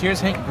 strikeouts. Here's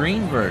Hank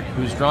Greenberg,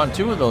 who's drawn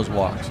 2 of those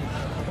walks.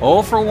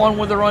 0 for 1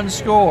 with a run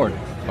scored.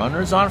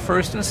 Runners on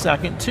 1st and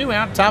 2nd. 2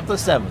 out, top of the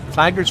 7th.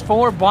 Tigers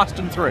 4,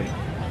 Boston 3.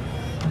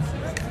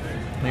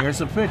 Here's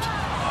the pitch.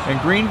 And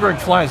Greenberg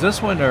flies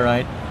this one to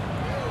right.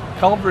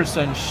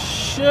 Culberson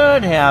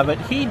should have it.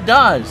 He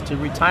does to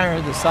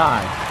retire the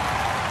side.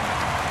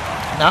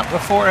 Not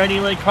before Eddie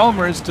Lake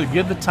homers to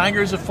give the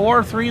Tigers a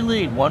 4-3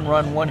 lead. 1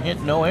 run, 1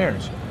 hit, no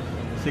errors.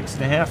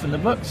 6.5 in the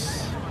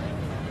books.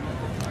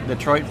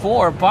 Detroit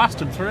 4,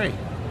 Boston 3.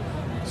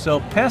 So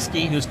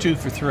Pesky, who's 2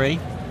 for 3,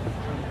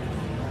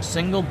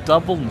 single,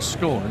 double, and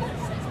scored,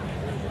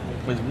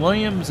 with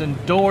Williams and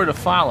Dorr to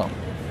follow.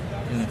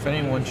 And if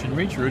anyone should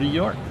reach, Rudy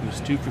York, who's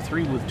 2 for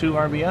 3 with 2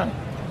 RBI.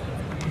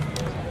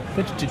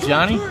 Pitch to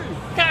Johnny.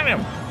 Got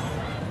him.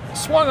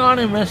 Swung on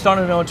and missed on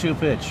an 0-2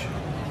 pitch.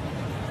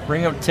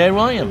 Bring up Ted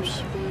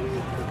Williams.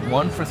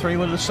 1 for 3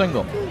 with a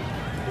single.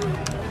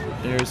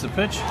 There's the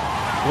pitch.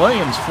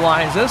 Williams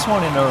flies this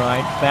one into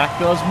right. Back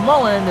goes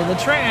Mullen to the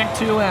track.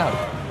 2 out.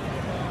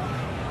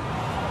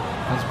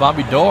 That's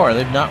Bobby Dorr.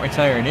 They've not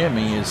retired him.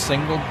 He is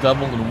single,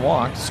 doubled, and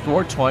walked.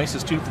 Scored twice.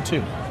 Is 2 for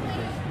 2.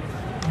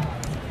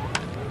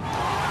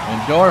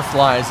 And Dorr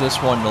flies this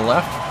one to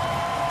left.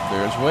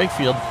 There's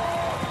Wakefield.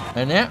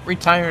 And that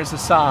retires the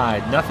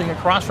side. Nothing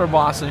across for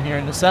Boston here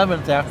in the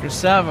 7th. After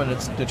 7,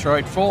 it's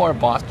Detroit 4,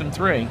 Boston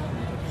 3.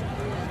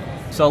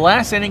 So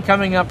last inning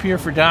coming up here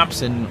for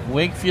Dobson,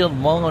 Wakefield,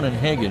 Mullen, and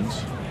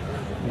Higgins.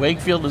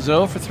 Wakefield is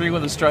 0 for 3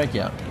 with a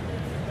strikeout.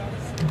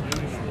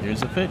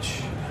 Here's a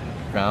pitch.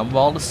 Ground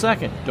ball to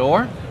 2nd.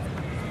 Dorr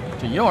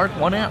to York,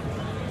 1 out.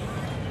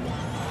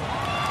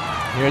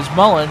 Here's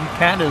Mullen.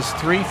 Cat is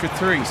 3 for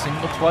 3.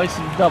 Single twice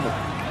and double.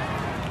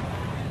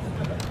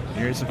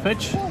 Here's a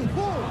pitch.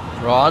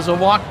 Draws a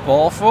walk,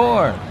 ball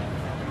 4.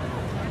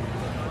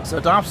 So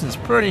Dobson's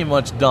pretty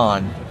much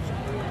done.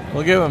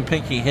 We'll give him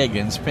Pinky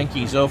Higgins.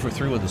 Pinky's 0 for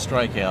 3 with a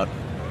strikeout.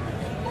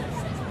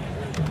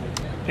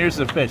 Here's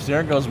the pitch.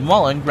 There goes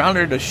Mullen.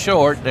 Grounder to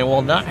short. They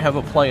will not have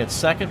a play at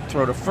 2nd.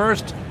 Throw to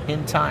 1st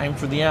in time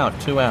for the out.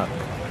 2 out.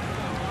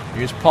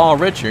 Here's Paul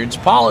Richards.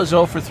 Paul is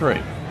 0 for 3.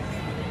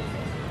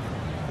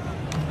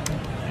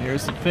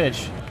 Here's the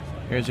pitch.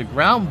 Here's a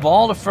ground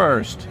ball to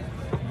 1st.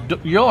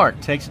 York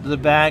takes it to the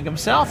bag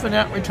himself, and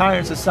that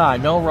retires the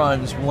side. No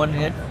runs, 1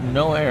 hit,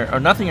 no error,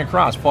 or nothing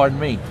across, pardon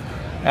me.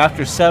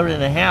 After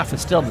 7.5,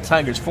 it's still the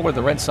Tigers 4,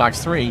 the Red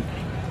Sox 3.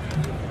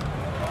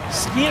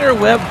 Skeeter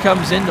Webb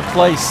comes into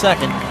play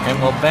 2nd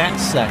and will bat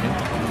 2nd.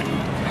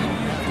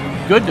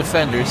 Good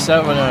defenders,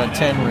 7 out of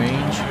 10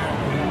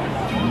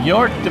 range.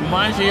 York,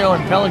 DiMaggio,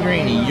 and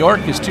Pellegrini.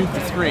 York is 2 for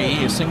 3.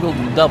 He is singled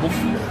and doubled.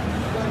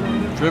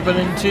 Driven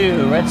in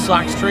two. Red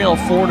Sox trail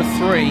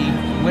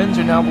 4-3. Winds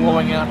are now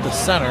blowing out to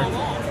center.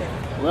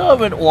 A little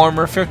bit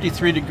warmer,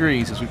 53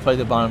 degrees as we play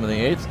the bottom of the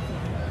 8th.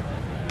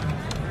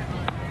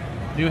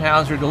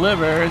 Newhouser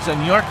delivers,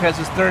 and York has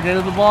his third hit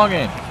of the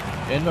ballgame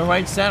in the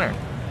right center.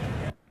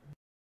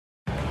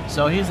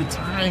 So here's a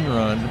tying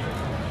run,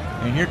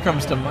 and here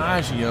comes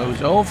DiMaggio, who's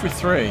 0 for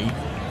 3,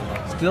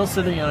 still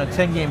sitting on a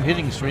 10-game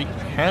hitting streak,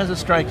 has a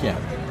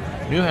strikeout.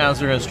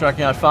 Newhouser has struck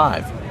out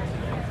 5.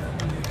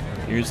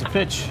 Here's the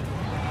pitch.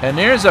 And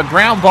there's a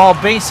ground ball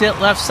base hit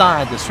left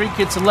side. The streak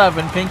hits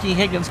 11. Pinky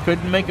Higgins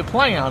couldn't make a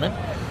play on it.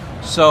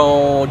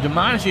 So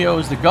DiMaggio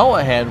is the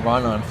go-ahead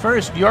run on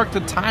first. York the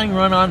tying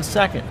run on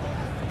second.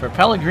 For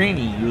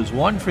Pellegrini, who's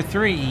 1 for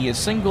 3, he is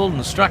singled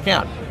and struck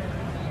out.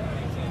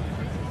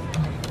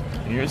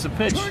 Here's the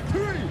pitch.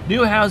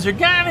 Newhouser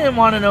got him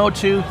on an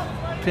 0-2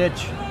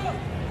 pitch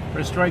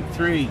for strike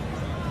 3.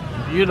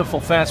 Beautiful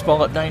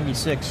fastball at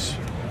 96.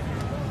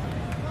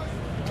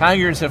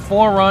 Tigers have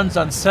 4 runs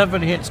on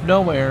 7 hits,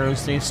 no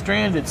errors. They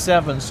stranded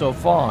 7 so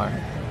far.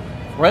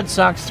 Red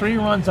Sox 3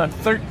 runs on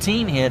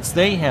 13 hits.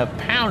 They have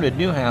pounded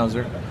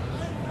Newhouser.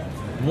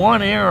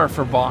 1 error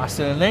for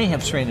Boston, and they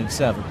have stranded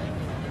 7.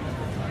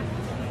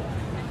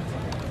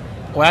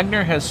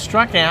 Wagner has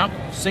struck out,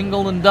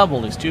 singled and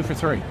doubled. He's 2 for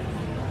 3.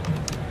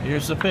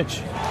 Here's the pitch.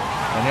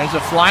 And there's a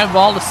fly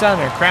ball to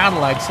center. Crowd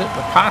likes it.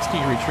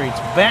 McCoskey retreats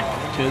back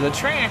to the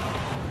track.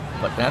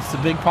 But that's the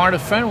big part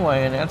of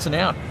Fenway, and that's an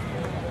out.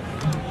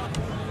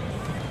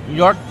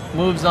 York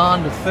moves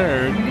on to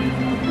third.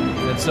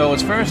 And so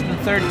it's first and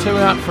third, 2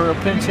 out for a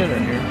pinch hitter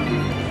here.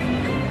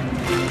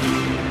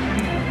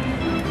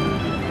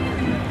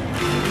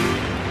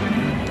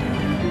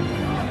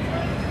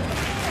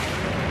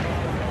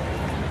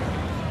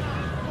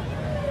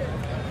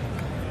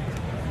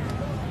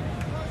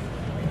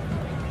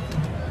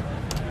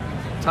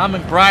 Tom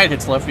McBride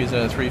hits lefties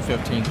at a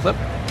 .315 clip.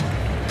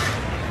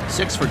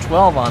 6 for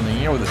 12 on the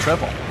year with a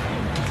triple.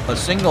 A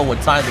single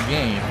would tie the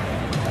game.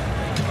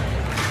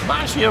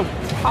 DiMaggio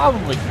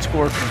probably can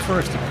score from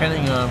first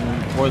depending on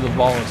where the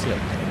ball is hit.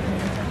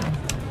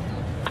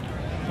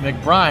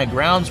 McBride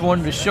grounds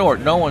one to short.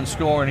 No one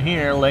scoring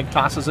here. Leg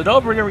tosses it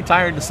over to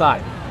retired to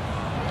side.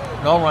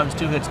 No runs,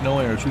 2 hits, no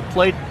errors. We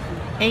played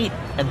 8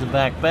 at the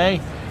back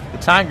bay. The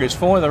Tigers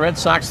 4, the Red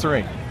Sox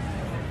 3.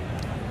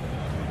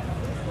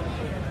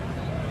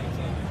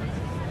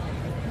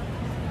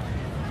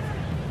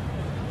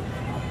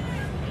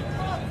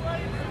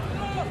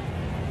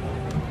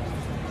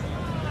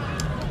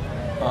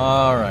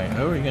 All right,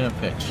 who are we going to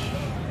pitch?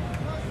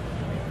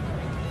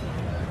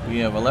 We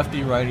have a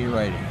lefty, righty,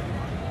 righty.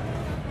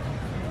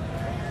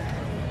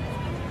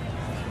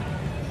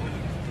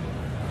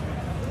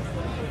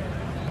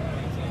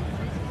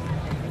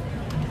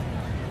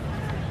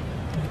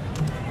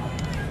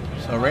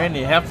 So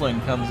Randy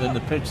Heflin comes in to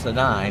pitch the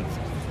 9th.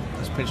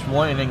 He's pitched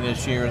 1 inning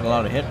this year and a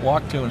lot of hit,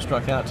 walked 2 and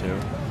struck out 2.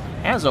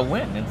 Has a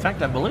win. In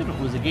fact, I believe it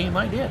was a game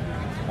I did.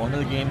 One of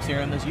the games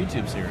here in this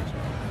YouTube series.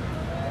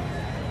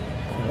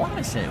 I want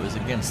to say it was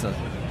against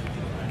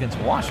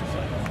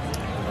Washington.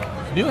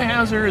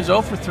 Newhouser is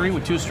 0 for 3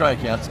 with 2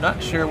 strikeouts.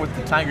 Not sure what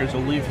the Tigers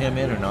will leave him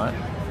in or not.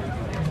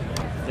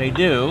 They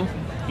do.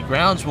 He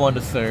grounds one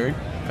to third.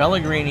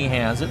 Pellegrini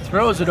has it,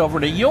 throws it over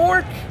to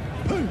York,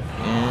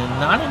 and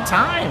not in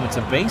time. It's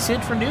a base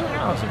hit for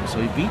Newhouser,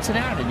 so he beats it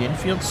out. An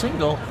infield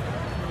single.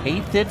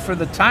 8th hit for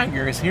the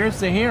Tigers. Here's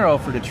the hero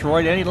for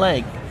Detroit, Eddie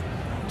Lake.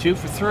 2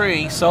 for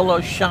 3. Solo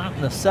shot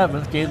in the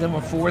 7th gave them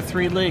a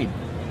 4-3 lead.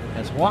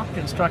 Has walked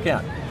and struck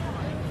out.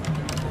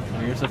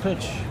 Here's the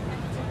pitch.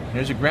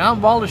 There's a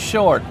ground ball to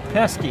short.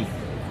 Pesky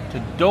to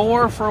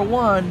Door for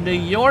 1, to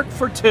York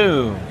for 2.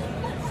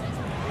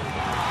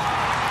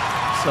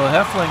 So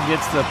Heflin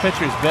gets the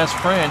pitcher's best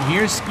friend.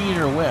 Here's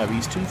Skeeter Webb.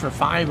 He's 2 for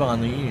 5 on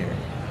the year.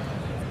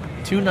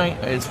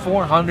 It's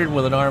 400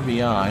 with an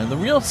RBI. In the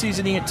real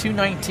season, he had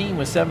 219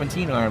 with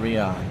 17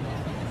 RBI.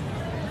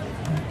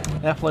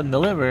 Heflin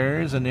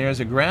delivers, and there's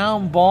a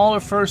ground ball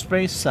to first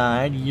base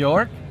side.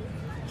 York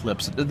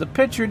flips it to the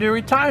pitcher to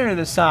retire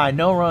the side.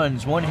 No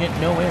runs, 1 hit,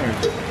 no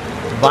errors.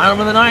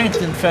 Bottom of the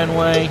 9th in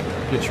Fenway.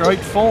 Detroit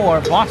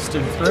 4,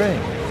 Boston 3.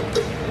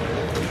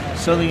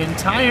 So the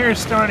entire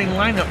starting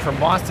lineup for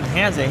Boston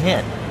has a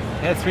hit.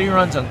 They had 3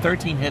 runs on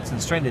 13 hits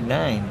and stranded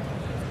 9.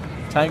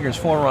 Tigers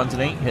 4 runs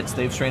and 8 hits.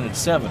 They've stranded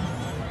 7.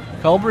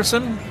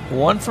 Culberson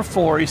 1 for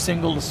 4. He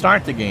singled to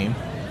start the game.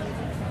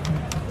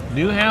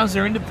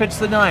 Newhouser in to pitch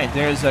the 9th.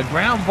 There's a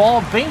ground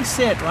ball base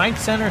hit right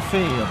center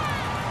field.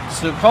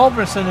 So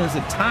Culberson is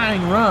a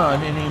tying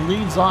run, and he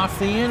leads off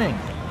the inning.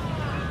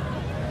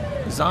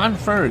 He's on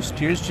first.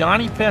 Here's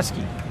Johnny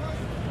Pesky.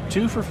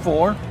 2 for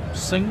 4.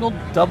 Singled,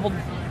 doubled,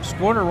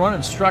 scored a run,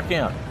 and struck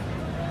out.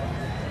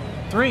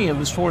 3 of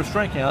his 4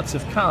 strikeouts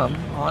have come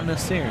on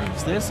this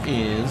series. This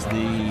is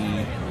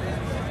the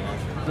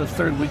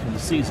 3rd week of the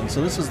season.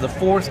 So this is the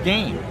 4th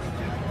game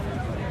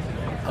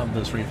of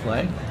this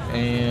replay.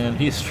 And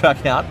he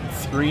struck out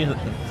 3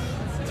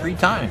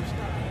 times.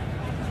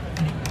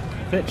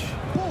 Pitch.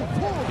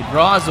 He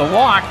draws a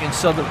walk, and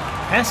so the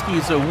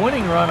Pesky's a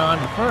winning run on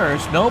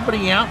first.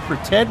 Nobody out for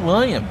Ted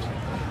Williams,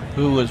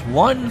 who was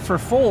 1 for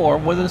 4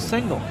 with a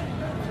single.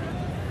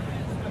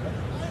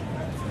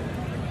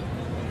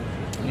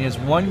 He has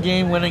 1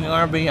 game-winning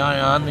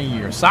RBI on the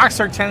year. Sox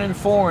are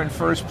 10-4 in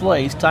first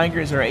place.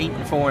 Tigers are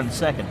 8-4 in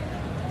second.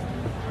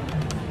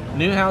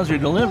 Newhouser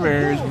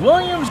delivers.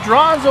 Williams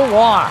draws a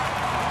walk.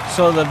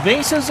 So the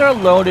bases are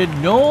loaded.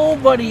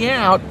 Nobody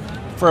out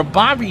for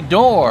Bobby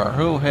Dorr,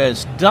 who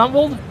has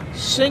doubled,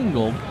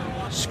 singled,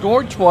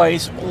 scored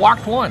twice,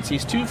 walked once.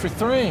 He's 2 for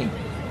 3.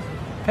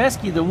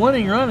 Pesky, the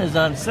winning run, is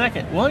on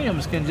second.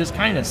 Williams can just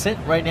kind of sit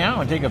right now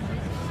and take a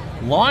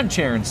lawn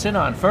chair and sit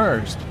on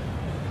first.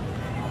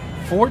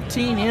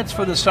 14 hits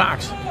for the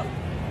Sox.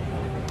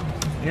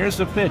 Here's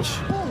the pitch.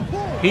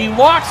 He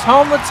walks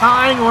home the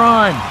tying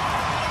run.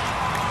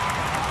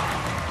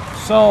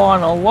 So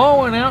on a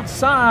low and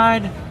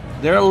outside,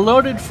 they're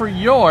loaded for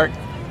York.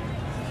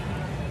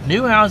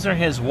 Newhouser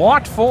has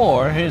walked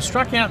 4, has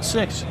struck out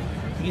 6.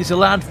 He's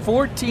allowed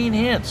 14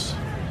 hits.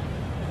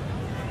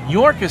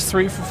 York is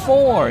 3 for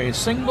 4. He's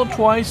singled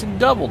twice and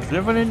doubled,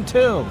 driven in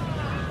 2.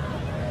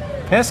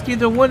 Pesky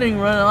the winning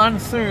run on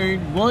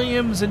third.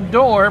 Williams and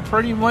Dorr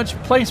pretty much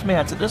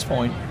placemats at this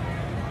point.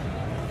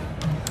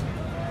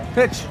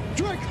 Pitch.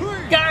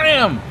 Got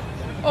him!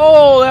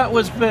 Oh, that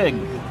was big.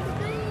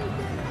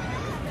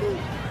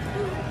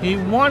 He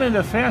wanted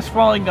a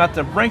fastball. He got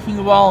the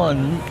breaking ball,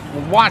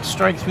 and Watt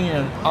strikes me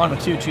on a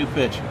 2-2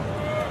 pitch.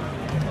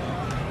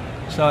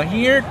 So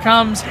here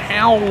comes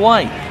Hal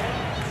White,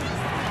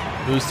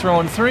 who's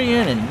thrown 3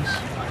 innings,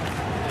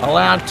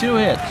 allowed 2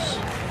 hits.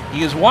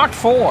 He has walked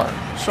 4,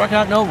 struck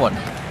out no one.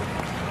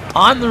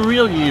 On the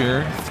real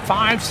year,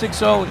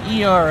 5.60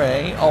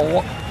 ERA,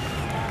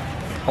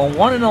 a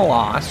 1 and a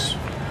loss,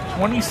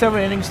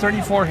 27 innings,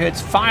 34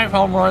 hits, 5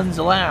 home runs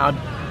allowed,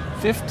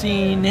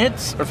 15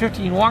 hits or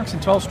 15 walks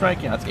and 12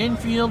 strikeouts.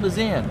 Infield is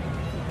in.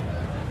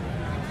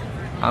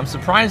 I'm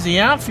surprised the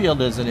outfield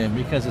isn't in,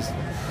 because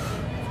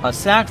a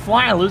sac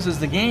fly loses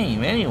the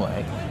game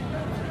anyway.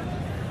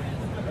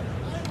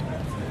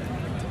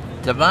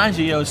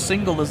 DiMaggio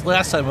singled his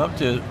last time up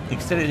to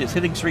extended his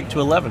hitting streak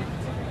to 11.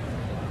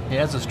 He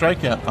has a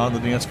strikeout on the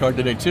dance card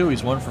today too.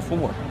 He's 1 for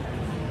 4.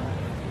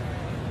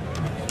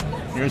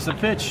 Here's the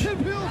pitch.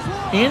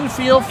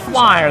 Infield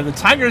flyer. The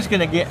Tigers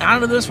going to get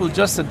out of this with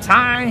just a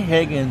tie.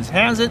 Higgins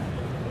has it,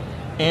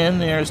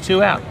 and there's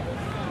 2 out.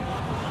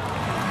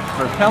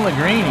 For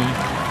Pellegrini,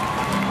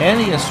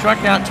 Eddie has struck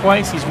out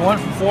twice. He's 1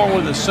 for 4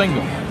 with a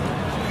single.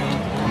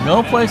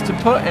 No place to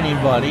put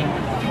anybody,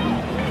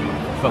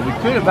 but we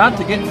could about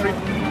to get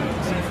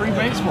some free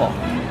baseball.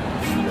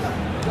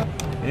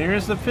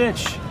 Here's the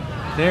pitch.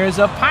 There's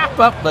a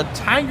pop-up. The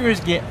Tigers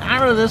get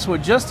out of this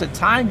with just a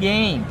tie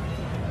game.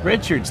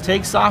 Richards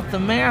takes off the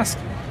mask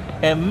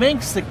and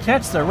makes the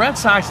catch. The Red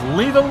Sox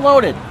leave him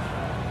loaded.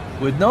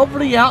 With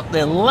nobody out,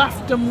 they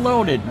left him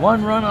loaded.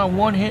 1 run on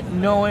 1 hit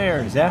and no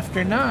errors.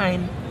 After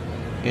 9,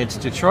 it's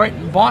Detroit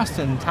and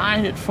Boston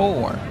tied at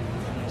 4.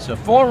 So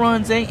 4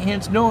 runs, 8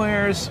 hits, no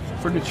errors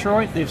for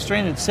Detroit. They've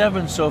stranded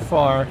 7 so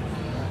far.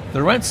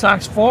 The Red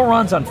Sox 4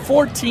 runs on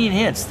 14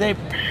 hits. They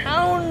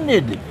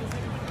pounded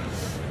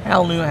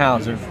Hal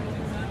Newhouser.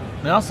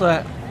 They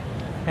also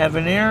have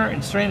an error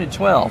and stranded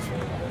 12.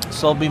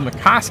 So it'll be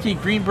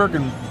McCoskey, Greenberg,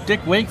 and Dick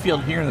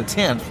Wakefield here in the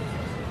 10th.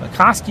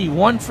 McCoskey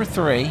 1 for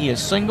 3. He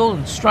has singled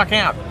and struck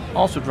out.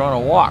 Also drawn a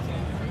walk.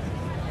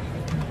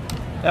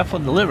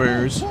 Heflin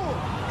delivers.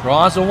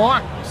 Draws a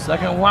walk.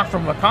 Second walk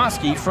from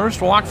McCoskey.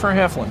 First walk for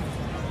Heflin.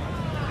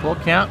 Full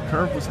count.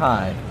 Curve was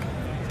high.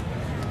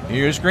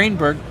 Here's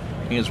Greenberg.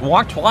 He has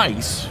walked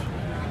twice.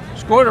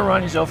 Scored a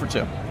run. He's 0 for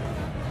 2.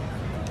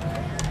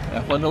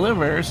 Heflin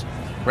delivers.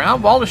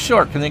 Ground ball to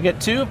short. Can they get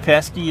 2?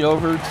 Pesky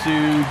over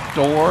to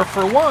Dorr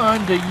for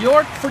 1. To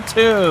York for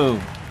 2.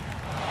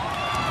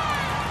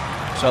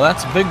 So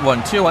that's a big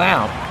one. 2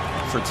 out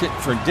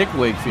for Dick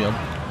Wakefield.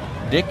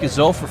 Dick is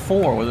 0 for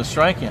 4 with a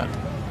strikeout.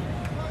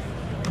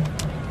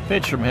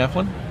 Pitch from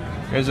Heflin.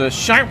 There's a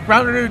sharp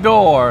grounder to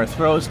Dorr.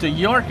 Throws to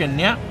York, and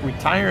now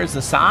retires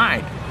the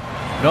side.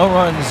 No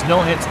runs,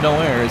 no hits, no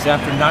errors.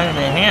 After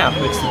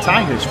 9.5, it's the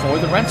Tigers 4,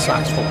 the Red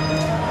Sox 4.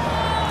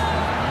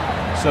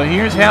 So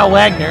here's Hal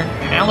Wagner.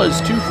 Hal is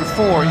 2 for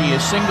 4. He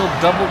has singled,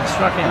 doubled, and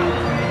struck out.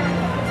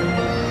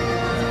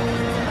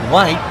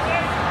 White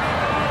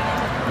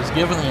was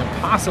given the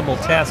impossible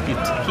task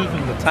of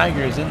keeping the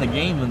Tigers in the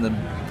game in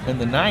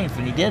the 9th,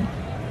 and he did.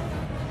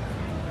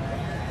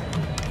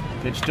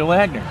 Pitch to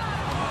Wagner.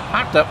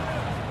 Popped up.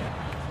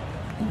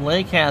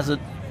 Lake has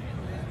it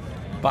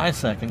by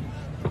second.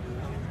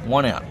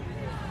 1 out.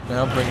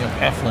 They'll bring up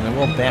Heflin, and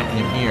we'll back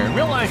him here. In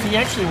real life, he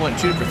actually went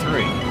 2 for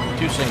 3.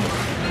 2 singles.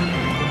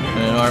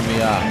 And an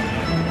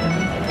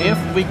RBI.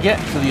 If we get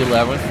to the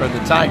 11th for the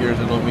Tigers,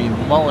 it'll be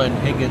Mullen,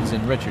 Higgins,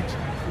 and Richards.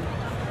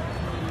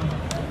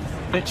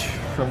 Pitch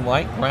from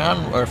White.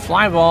 Ground or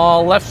fly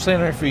ball, left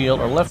center field,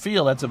 or left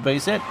field. That's a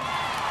base hit.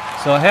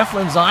 So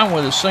Heflin's on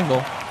with a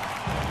single.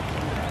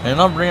 And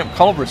I'll bring up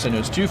Culberson,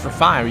 who's 2 for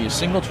 5. He has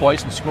singled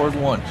twice and scored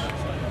once.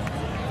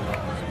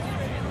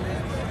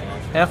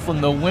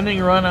 Heflin, the winning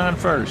run on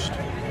first.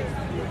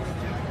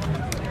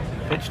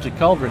 Pitch to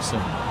Culberson.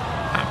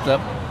 Popped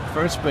up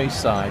first base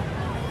side.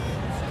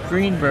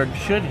 Greenberg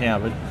should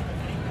have it.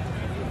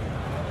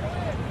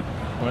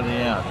 Where are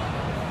they at?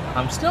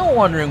 I'm still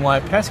wondering why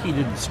Pesky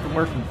didn't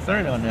score from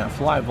third on that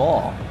fly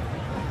ball.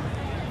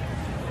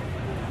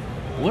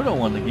 Would have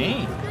won the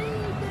game.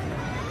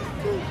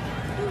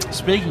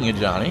 Speaking of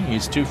Johnny,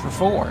 he's 2 for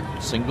 4.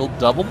 Single,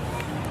 double,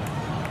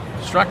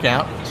 struck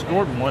out,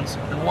 scored once,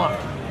 and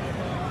walked.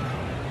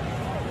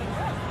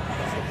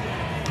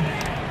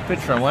 Pitch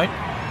from White.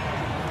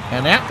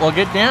 And that will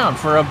get down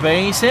for a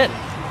base hit.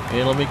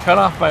 It'll be cut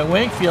off by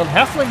Wakefield.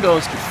 Heflin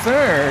goes to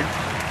third.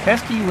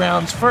 Pesky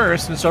rounds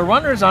first, and so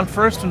runners on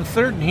first and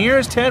third, and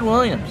here's Ted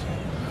Williams.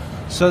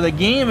 So the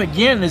game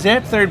again is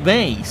at third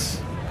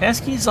base.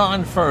 Pesky's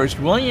on first.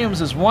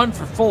 Williams is 1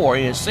 for 4.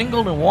 He has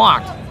singled and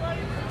walked.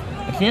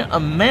 I can't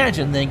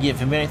imagine they give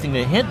him anything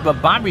to hit,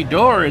 but Bobby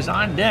Dorr is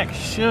on deck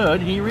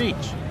should he reach.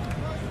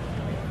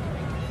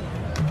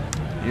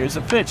 Here's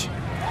a pitch.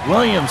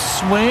 Williams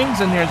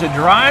swings, and there's a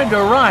drive to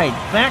right.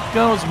 Back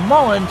goes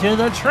Mullen to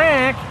the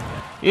track.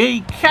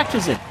 He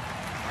catches it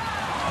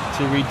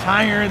to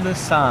retire the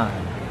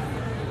side.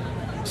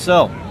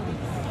 So,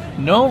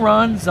 no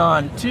runs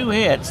on 2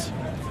 hits.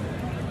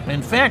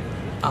 In fact,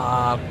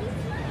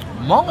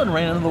 Mullen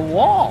ran into the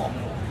wall.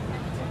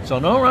 So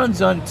no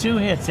runs on 2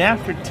 hits.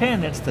 After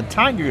 10, it's the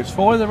Tigers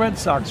 4, the Red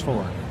Sox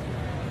 4.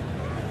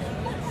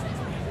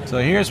 So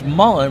here's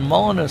Mullen.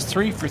 Mullen is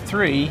 3 for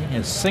 3.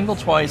 His single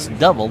twice,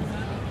 doubled,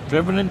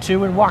 driven in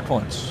 2 and walked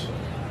once.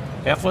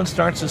 Heflin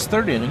starts his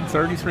third inning,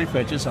 33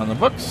 pitches on the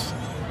books,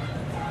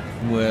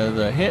 with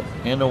a hit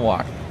and a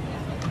walk.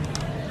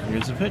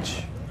 Here's a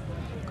pitch.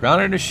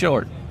 Grounder to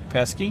short.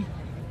 Pesky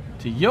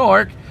to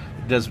York.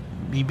 Does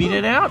he beat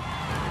it out?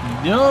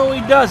 No,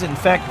 he doesn't. In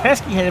fact,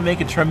 Pesky had to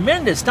make a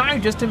tremendous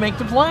dive just to make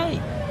the play.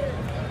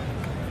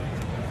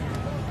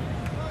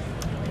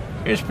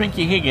 Here's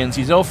Pinky Higgins.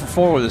 He's 0 for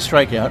 4 with a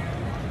strikeout.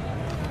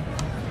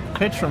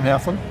 Pitch from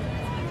Heflin.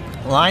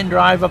 Line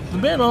drive up the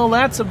middle.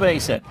 That's a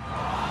base hit.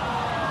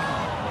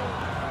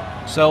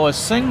 So a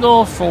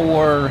single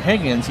for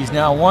Higgins. He's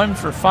now 1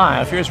 for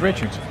 5. Here's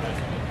Richards.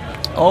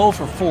 0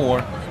 for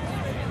 4.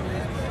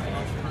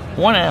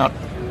 1 out.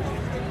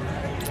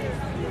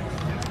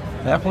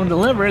 Heflin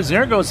delivers.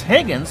 There goes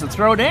Higgins. The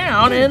throw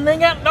down, and they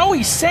got no.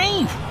 He's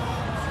safe.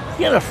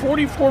 He had a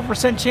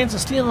 44% chance of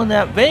stealing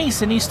that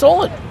base, and he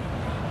stole it.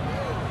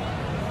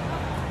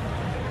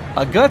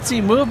 A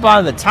gutsy move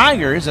by the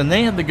Tigers, and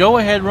they had the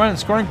go-ahead run in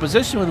scoring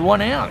position with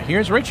 1 out.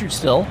 Here's Richards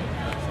still.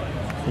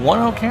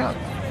 1-0 count.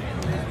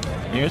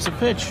 Here's a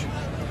pitch.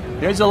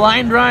 There's a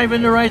line drive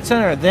into right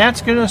center.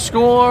 That's going to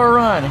score a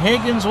run.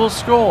 Higgins will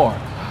score.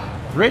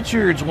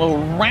 Richards will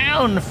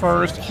round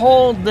first,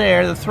 hold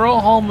there. The throw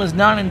home is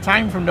not in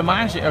time from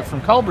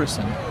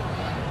Culberson.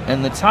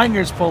 And the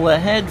Tigers pull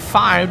ahead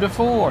 5 to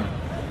 4.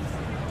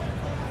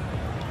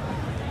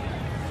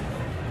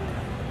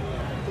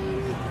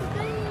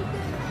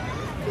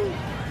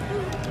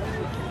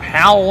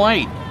 Hal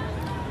White.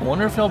 I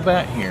wonder if he'll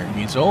bat here.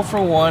 He's 0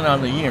 for 1 on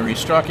the year. He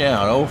struck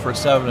out 0 for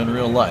 7 in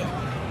real life.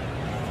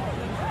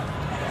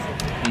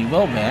 He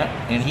will bat,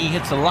 and he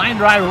hits a line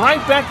drive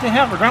right back to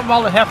Heflin. Ground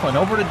ball to Heflin.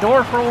 Over to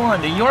Dorr for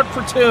 1, to York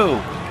for 2.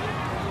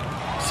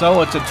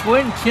 So it's a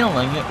twin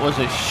killing. It was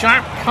a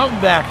sharp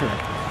comebacker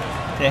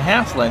to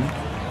Heflin.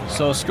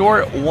 So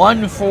score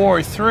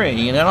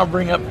 1-4-3, and that'll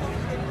bring up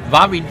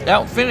Bobby.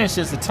 Out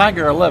finishes the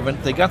Tiger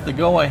 11th. They got the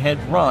go-ahead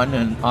run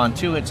and on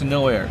 2 hits and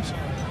no errors.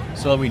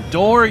 So it'll be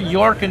Dorr,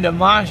 York, and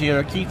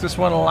DiMaggio to keep this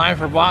one alive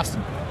for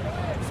Boston.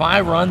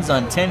 5 runs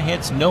on 10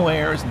 hits, no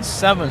errors, and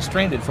 7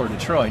 stranded for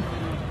Detroit.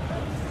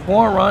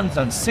 4 runs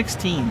on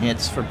 16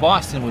 hits for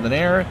Boston with an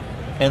error,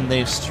 and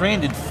they've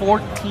stranded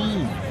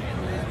 14.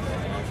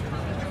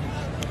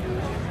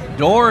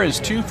 Dorr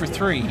is 2 for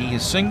 3. He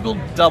has singled,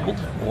 doubled,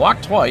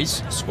 walked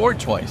twice, scored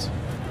twice,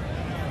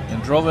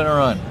 and drove in a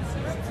run.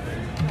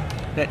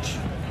 Pitch.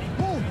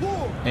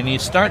 And he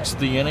starts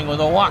the inning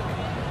with a walk.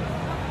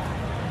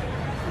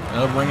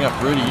 That'll bring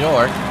up Rudy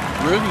York.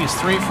 Rudy is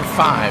 3 for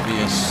 5. He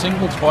has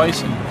singled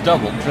twice and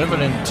doubled,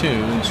 driven in 2,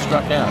 and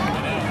struck out.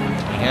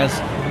 He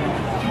has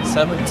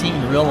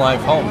 17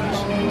 real-life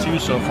homers, 2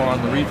 so far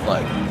on the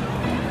replay.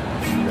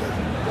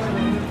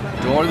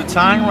 Dorr the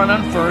tying run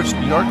on first,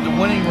 York the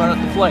winning run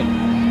at the plate.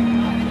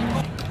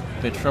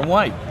 Pitch from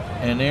White,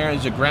 and there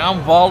is a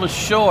ground ball to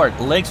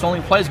short. Lake's only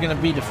play is going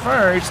to be to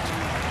first,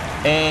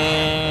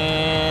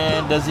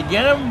 and does he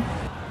get him?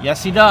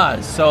 Yes, he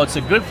does. So it's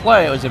a good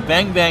play. It was a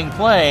bang-bang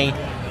play,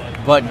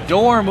 but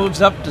Dorr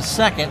moves up to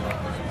second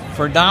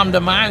for Dom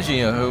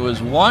DiMaggio, who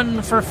is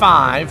 1 for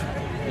 5.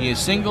 He is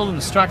singled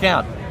and struck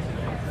out.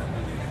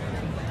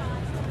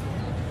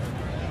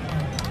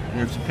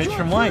 Here's a pitch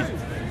from White.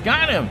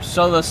 Got him.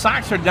 So the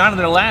Sox are down to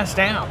their last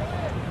out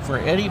for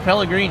Eddie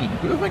Pellegrini.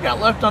 Who have they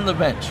got left on the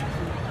bench?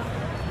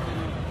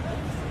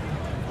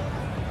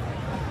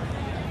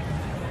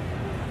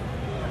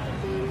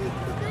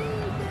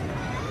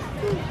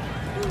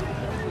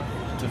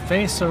 To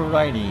face a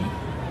righty.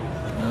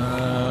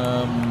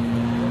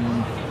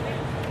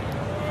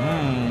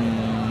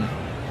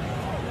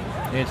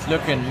 It's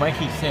looking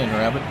mighty thin,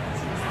 Rabbit.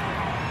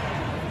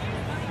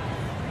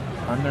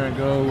 I'm going to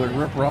go with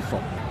Rip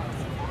Russell.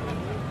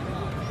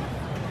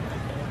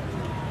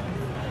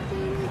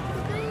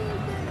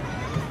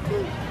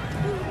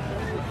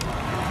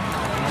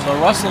 So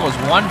Russell was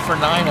 1 for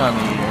 9 on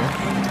the year,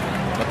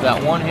 but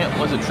that one hit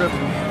was a triple.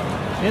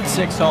 Hit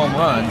 6 home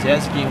runs,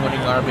 has game-winning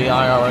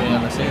RBI already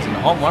on the season.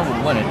 A home run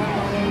would win it,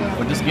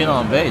 but just get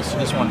on base.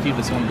 Just want to keep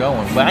this one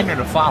going. Wagner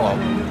to follow.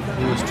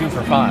 He was 2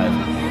 for 5.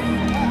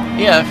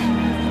 If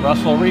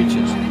Russell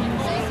reaches.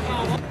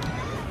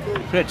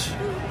 Pitch.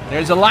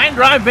 There's a line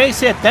drive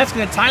base hit. That's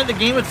going to tie the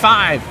game at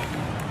 5.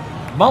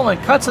 Mullen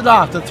cuts it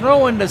off. The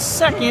throw into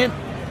second.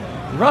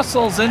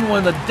 Russell's in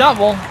with a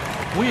double.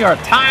 We are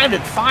tied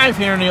at 5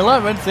 here in the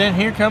 11th, and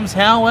here comes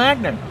Hal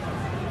Wagner,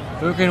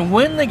 who can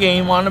win the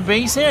game on a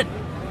base hit.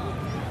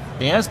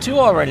 He has 2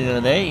 already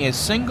today. He has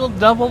singled,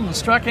 doubled, and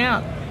struck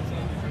out.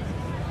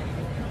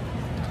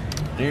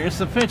 Here's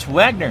the pitch.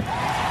 Wagner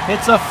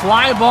hits a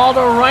fly ball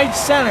to right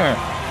center.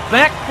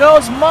 Back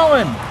goes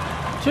Mullen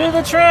to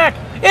the track.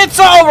 It's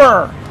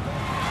over!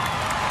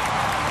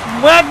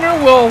 Wagner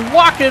will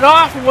walk it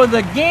off with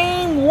a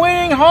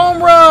game-winning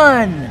home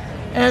run.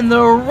 And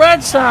the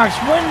Red Sox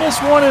win this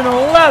one in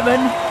 11,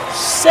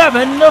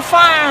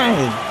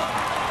 7-5.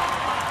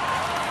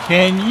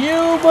 Can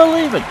you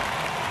believe it?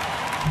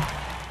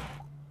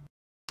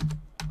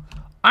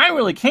 I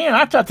really can't.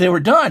 I thought they were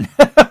done.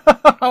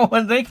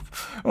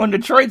 when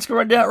Detroit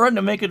scored that run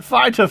to make it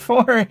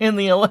 5-4 in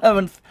the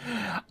 11th,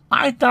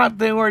 I thought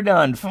they were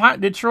done.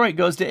 Detroit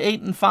goes to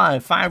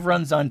 8-5, 5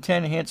 runs on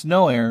 10 hits,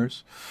 no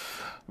errors.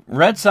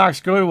 Red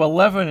Sox go to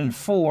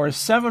 11-4,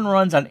 7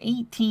 runs on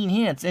 18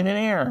 hits and an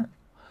error.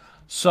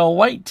 So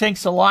White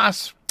takes a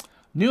loss.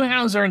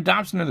 Newhouser and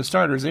Dobson are the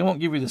starters. They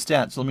won't give you the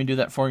stats, so let me do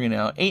that for you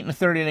now. 8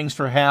 1/3 innings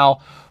for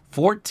Hal,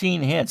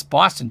 14 hits.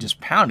 Boston just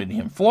pounded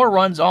him. 4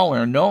 runs all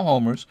earned, no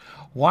homers.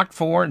 Walked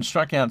 4 and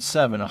struck out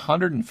 7.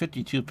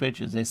 152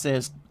 pitches. They say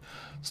his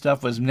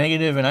stuff was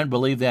negative, and I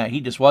believe that. He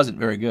just wasn't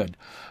very good.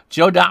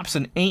 Joe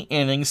Dobson, 8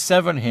 innings,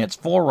 7 hits,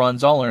 4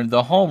 runs all earned.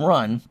 The home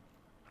run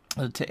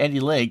to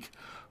Eddie Lake,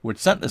 which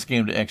sent this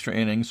game to extra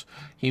innings.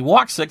 He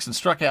walked 6 and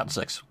struck out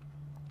 6.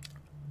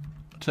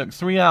 Took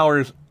 3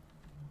 hours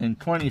and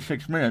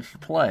 26 minutes to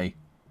play.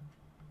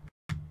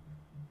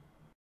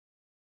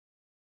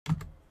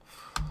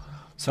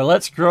 So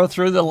let's go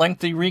through the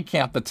lengthy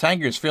recap. The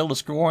Tigers failed to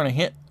score on a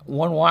hit,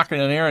 1 walk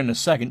and an error in the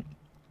second.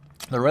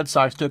 The Red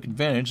Sox took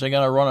advantage. They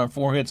got a run on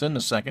 4 hits in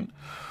the second.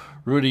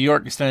 Rudy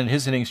York extended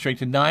his hitting streak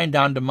to 9.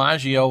 Don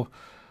DiMaggio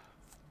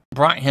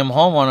brought him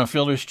home on a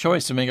fielder's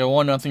choice to make it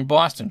 1-0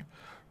 Boston.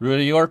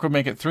 Rudy York would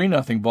make it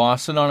 3-0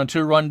 Boston on a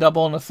 2-run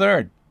double in the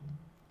third.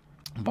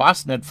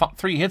 Boston had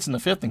 3 hits in the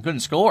 5th and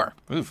couldn't score.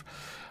 Oof.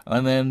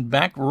 And then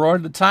back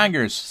roared the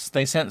Tigers.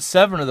 They sent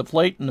 7 to the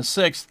plate in the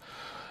 6th.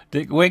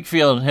 Dick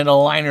Wakefield hit a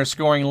liner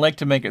scoring Lake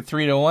to make it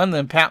 3-1.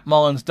 Then Pat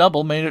Mullins'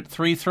 double made it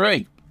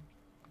 3-3.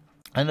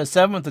 In the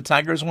 7th, the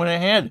Tigers went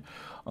ahead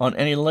on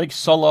Eddie Lake's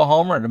solo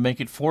homer to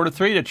make it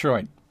 4-3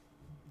 Detroit.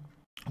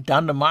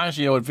 Don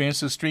DiMaggio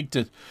advanced his streak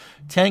to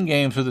 10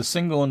 games with a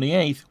single in the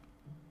 8th.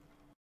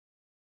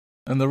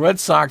 And the Red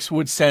Sox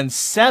would send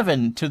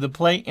 7 to the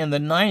plate in the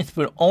 9th,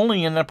 but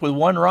only end up with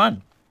 1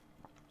 run.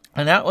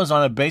 And that was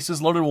on a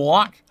bases-loaded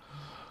walk,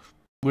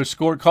 which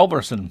scored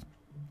Culberson.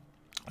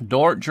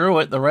 Dort drew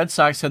it. The Red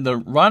Sox had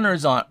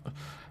runners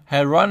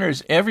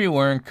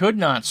everywhere and could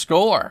not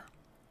score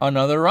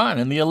another run.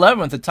 In the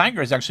 11th, the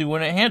Tigers actually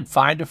went ahead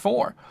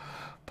 5-4.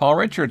 Paul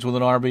Richards with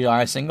an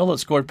RBI single that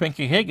scored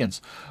Pinky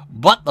Higgins.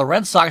 But the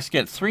Red Sox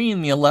get 3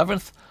 in the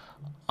 11th.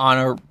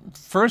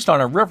 First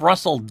on a Rip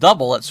Russell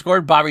double that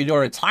scored Bobby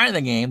Dore to tie the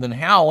game. Then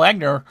Hal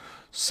Wagner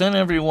sent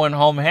everyone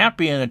home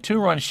happy in a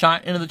 2-run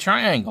shot into the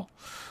triangle.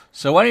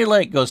 So Eddie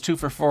Lake goes 2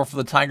 for 4 for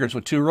the Tigers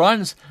with 2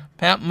 runs.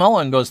 Pat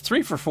Mullen goes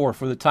 3 for 4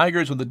 for the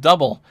Tigers with a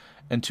double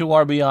and 2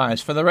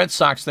 RBIs. For the Red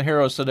Sox, the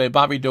heroes today,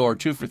 Bobby Dore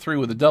 2 for 3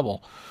 with a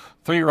double,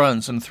 3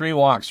 runs and 3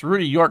 walks.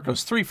 Rudy York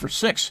goes 3 for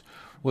 6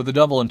 with a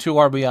double and 2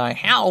 RBI.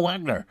 Hal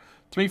Wagner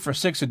 3 for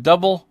 6, a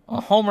double,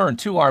 a homer, and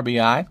 2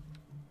 RBI.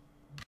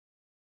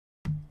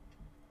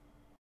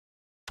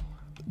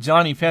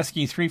 Johnny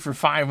Pesky 3 for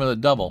 5 with a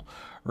double.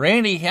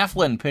 Randy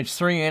Heflin pitched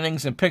 3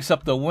 innings and picks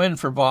up the win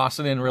for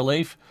Boston in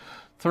relief.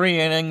 3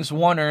 innings,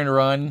 1 earned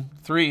run,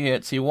 3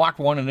 hits. He walked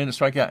 1 and didn't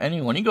strike out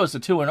anyone. He goes to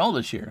 2-0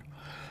 this year.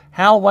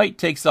 Hal White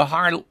takes the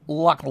hard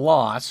luck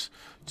loss.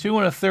 2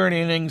 1/3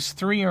 innings,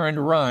 3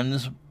 earned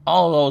runs,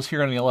 all of those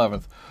here in the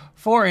 11th.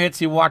 4 hits,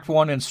 he walked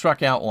 1 and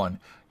struck out 1.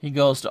 He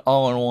goes to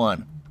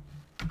 0-1.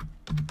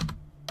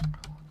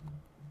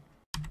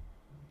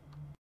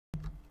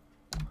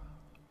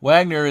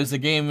 Wagner is the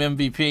game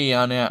MVP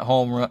on that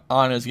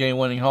on his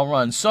game-winning home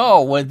run.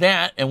 So, with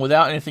that, and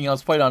without anything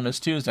else played on this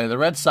Tuesday, the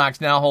Red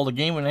Sox now hold a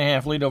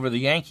 1.5 lead over the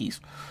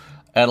Yankees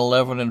at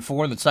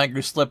 11-4. The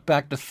Tigers slip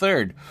back to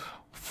 3rd.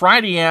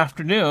 Friday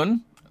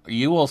afternoon,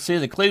 you will see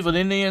the Cleveland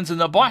Indians and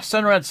the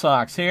Boston Red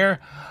Sox here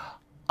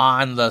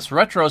on the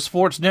Retro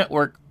Sports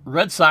Network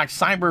Red Sox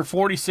Cyber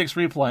 46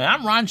 replay.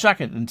 I'm Ron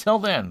Chuckett. Until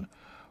then,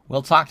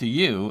 we'll talk to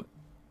you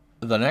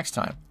the next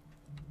time.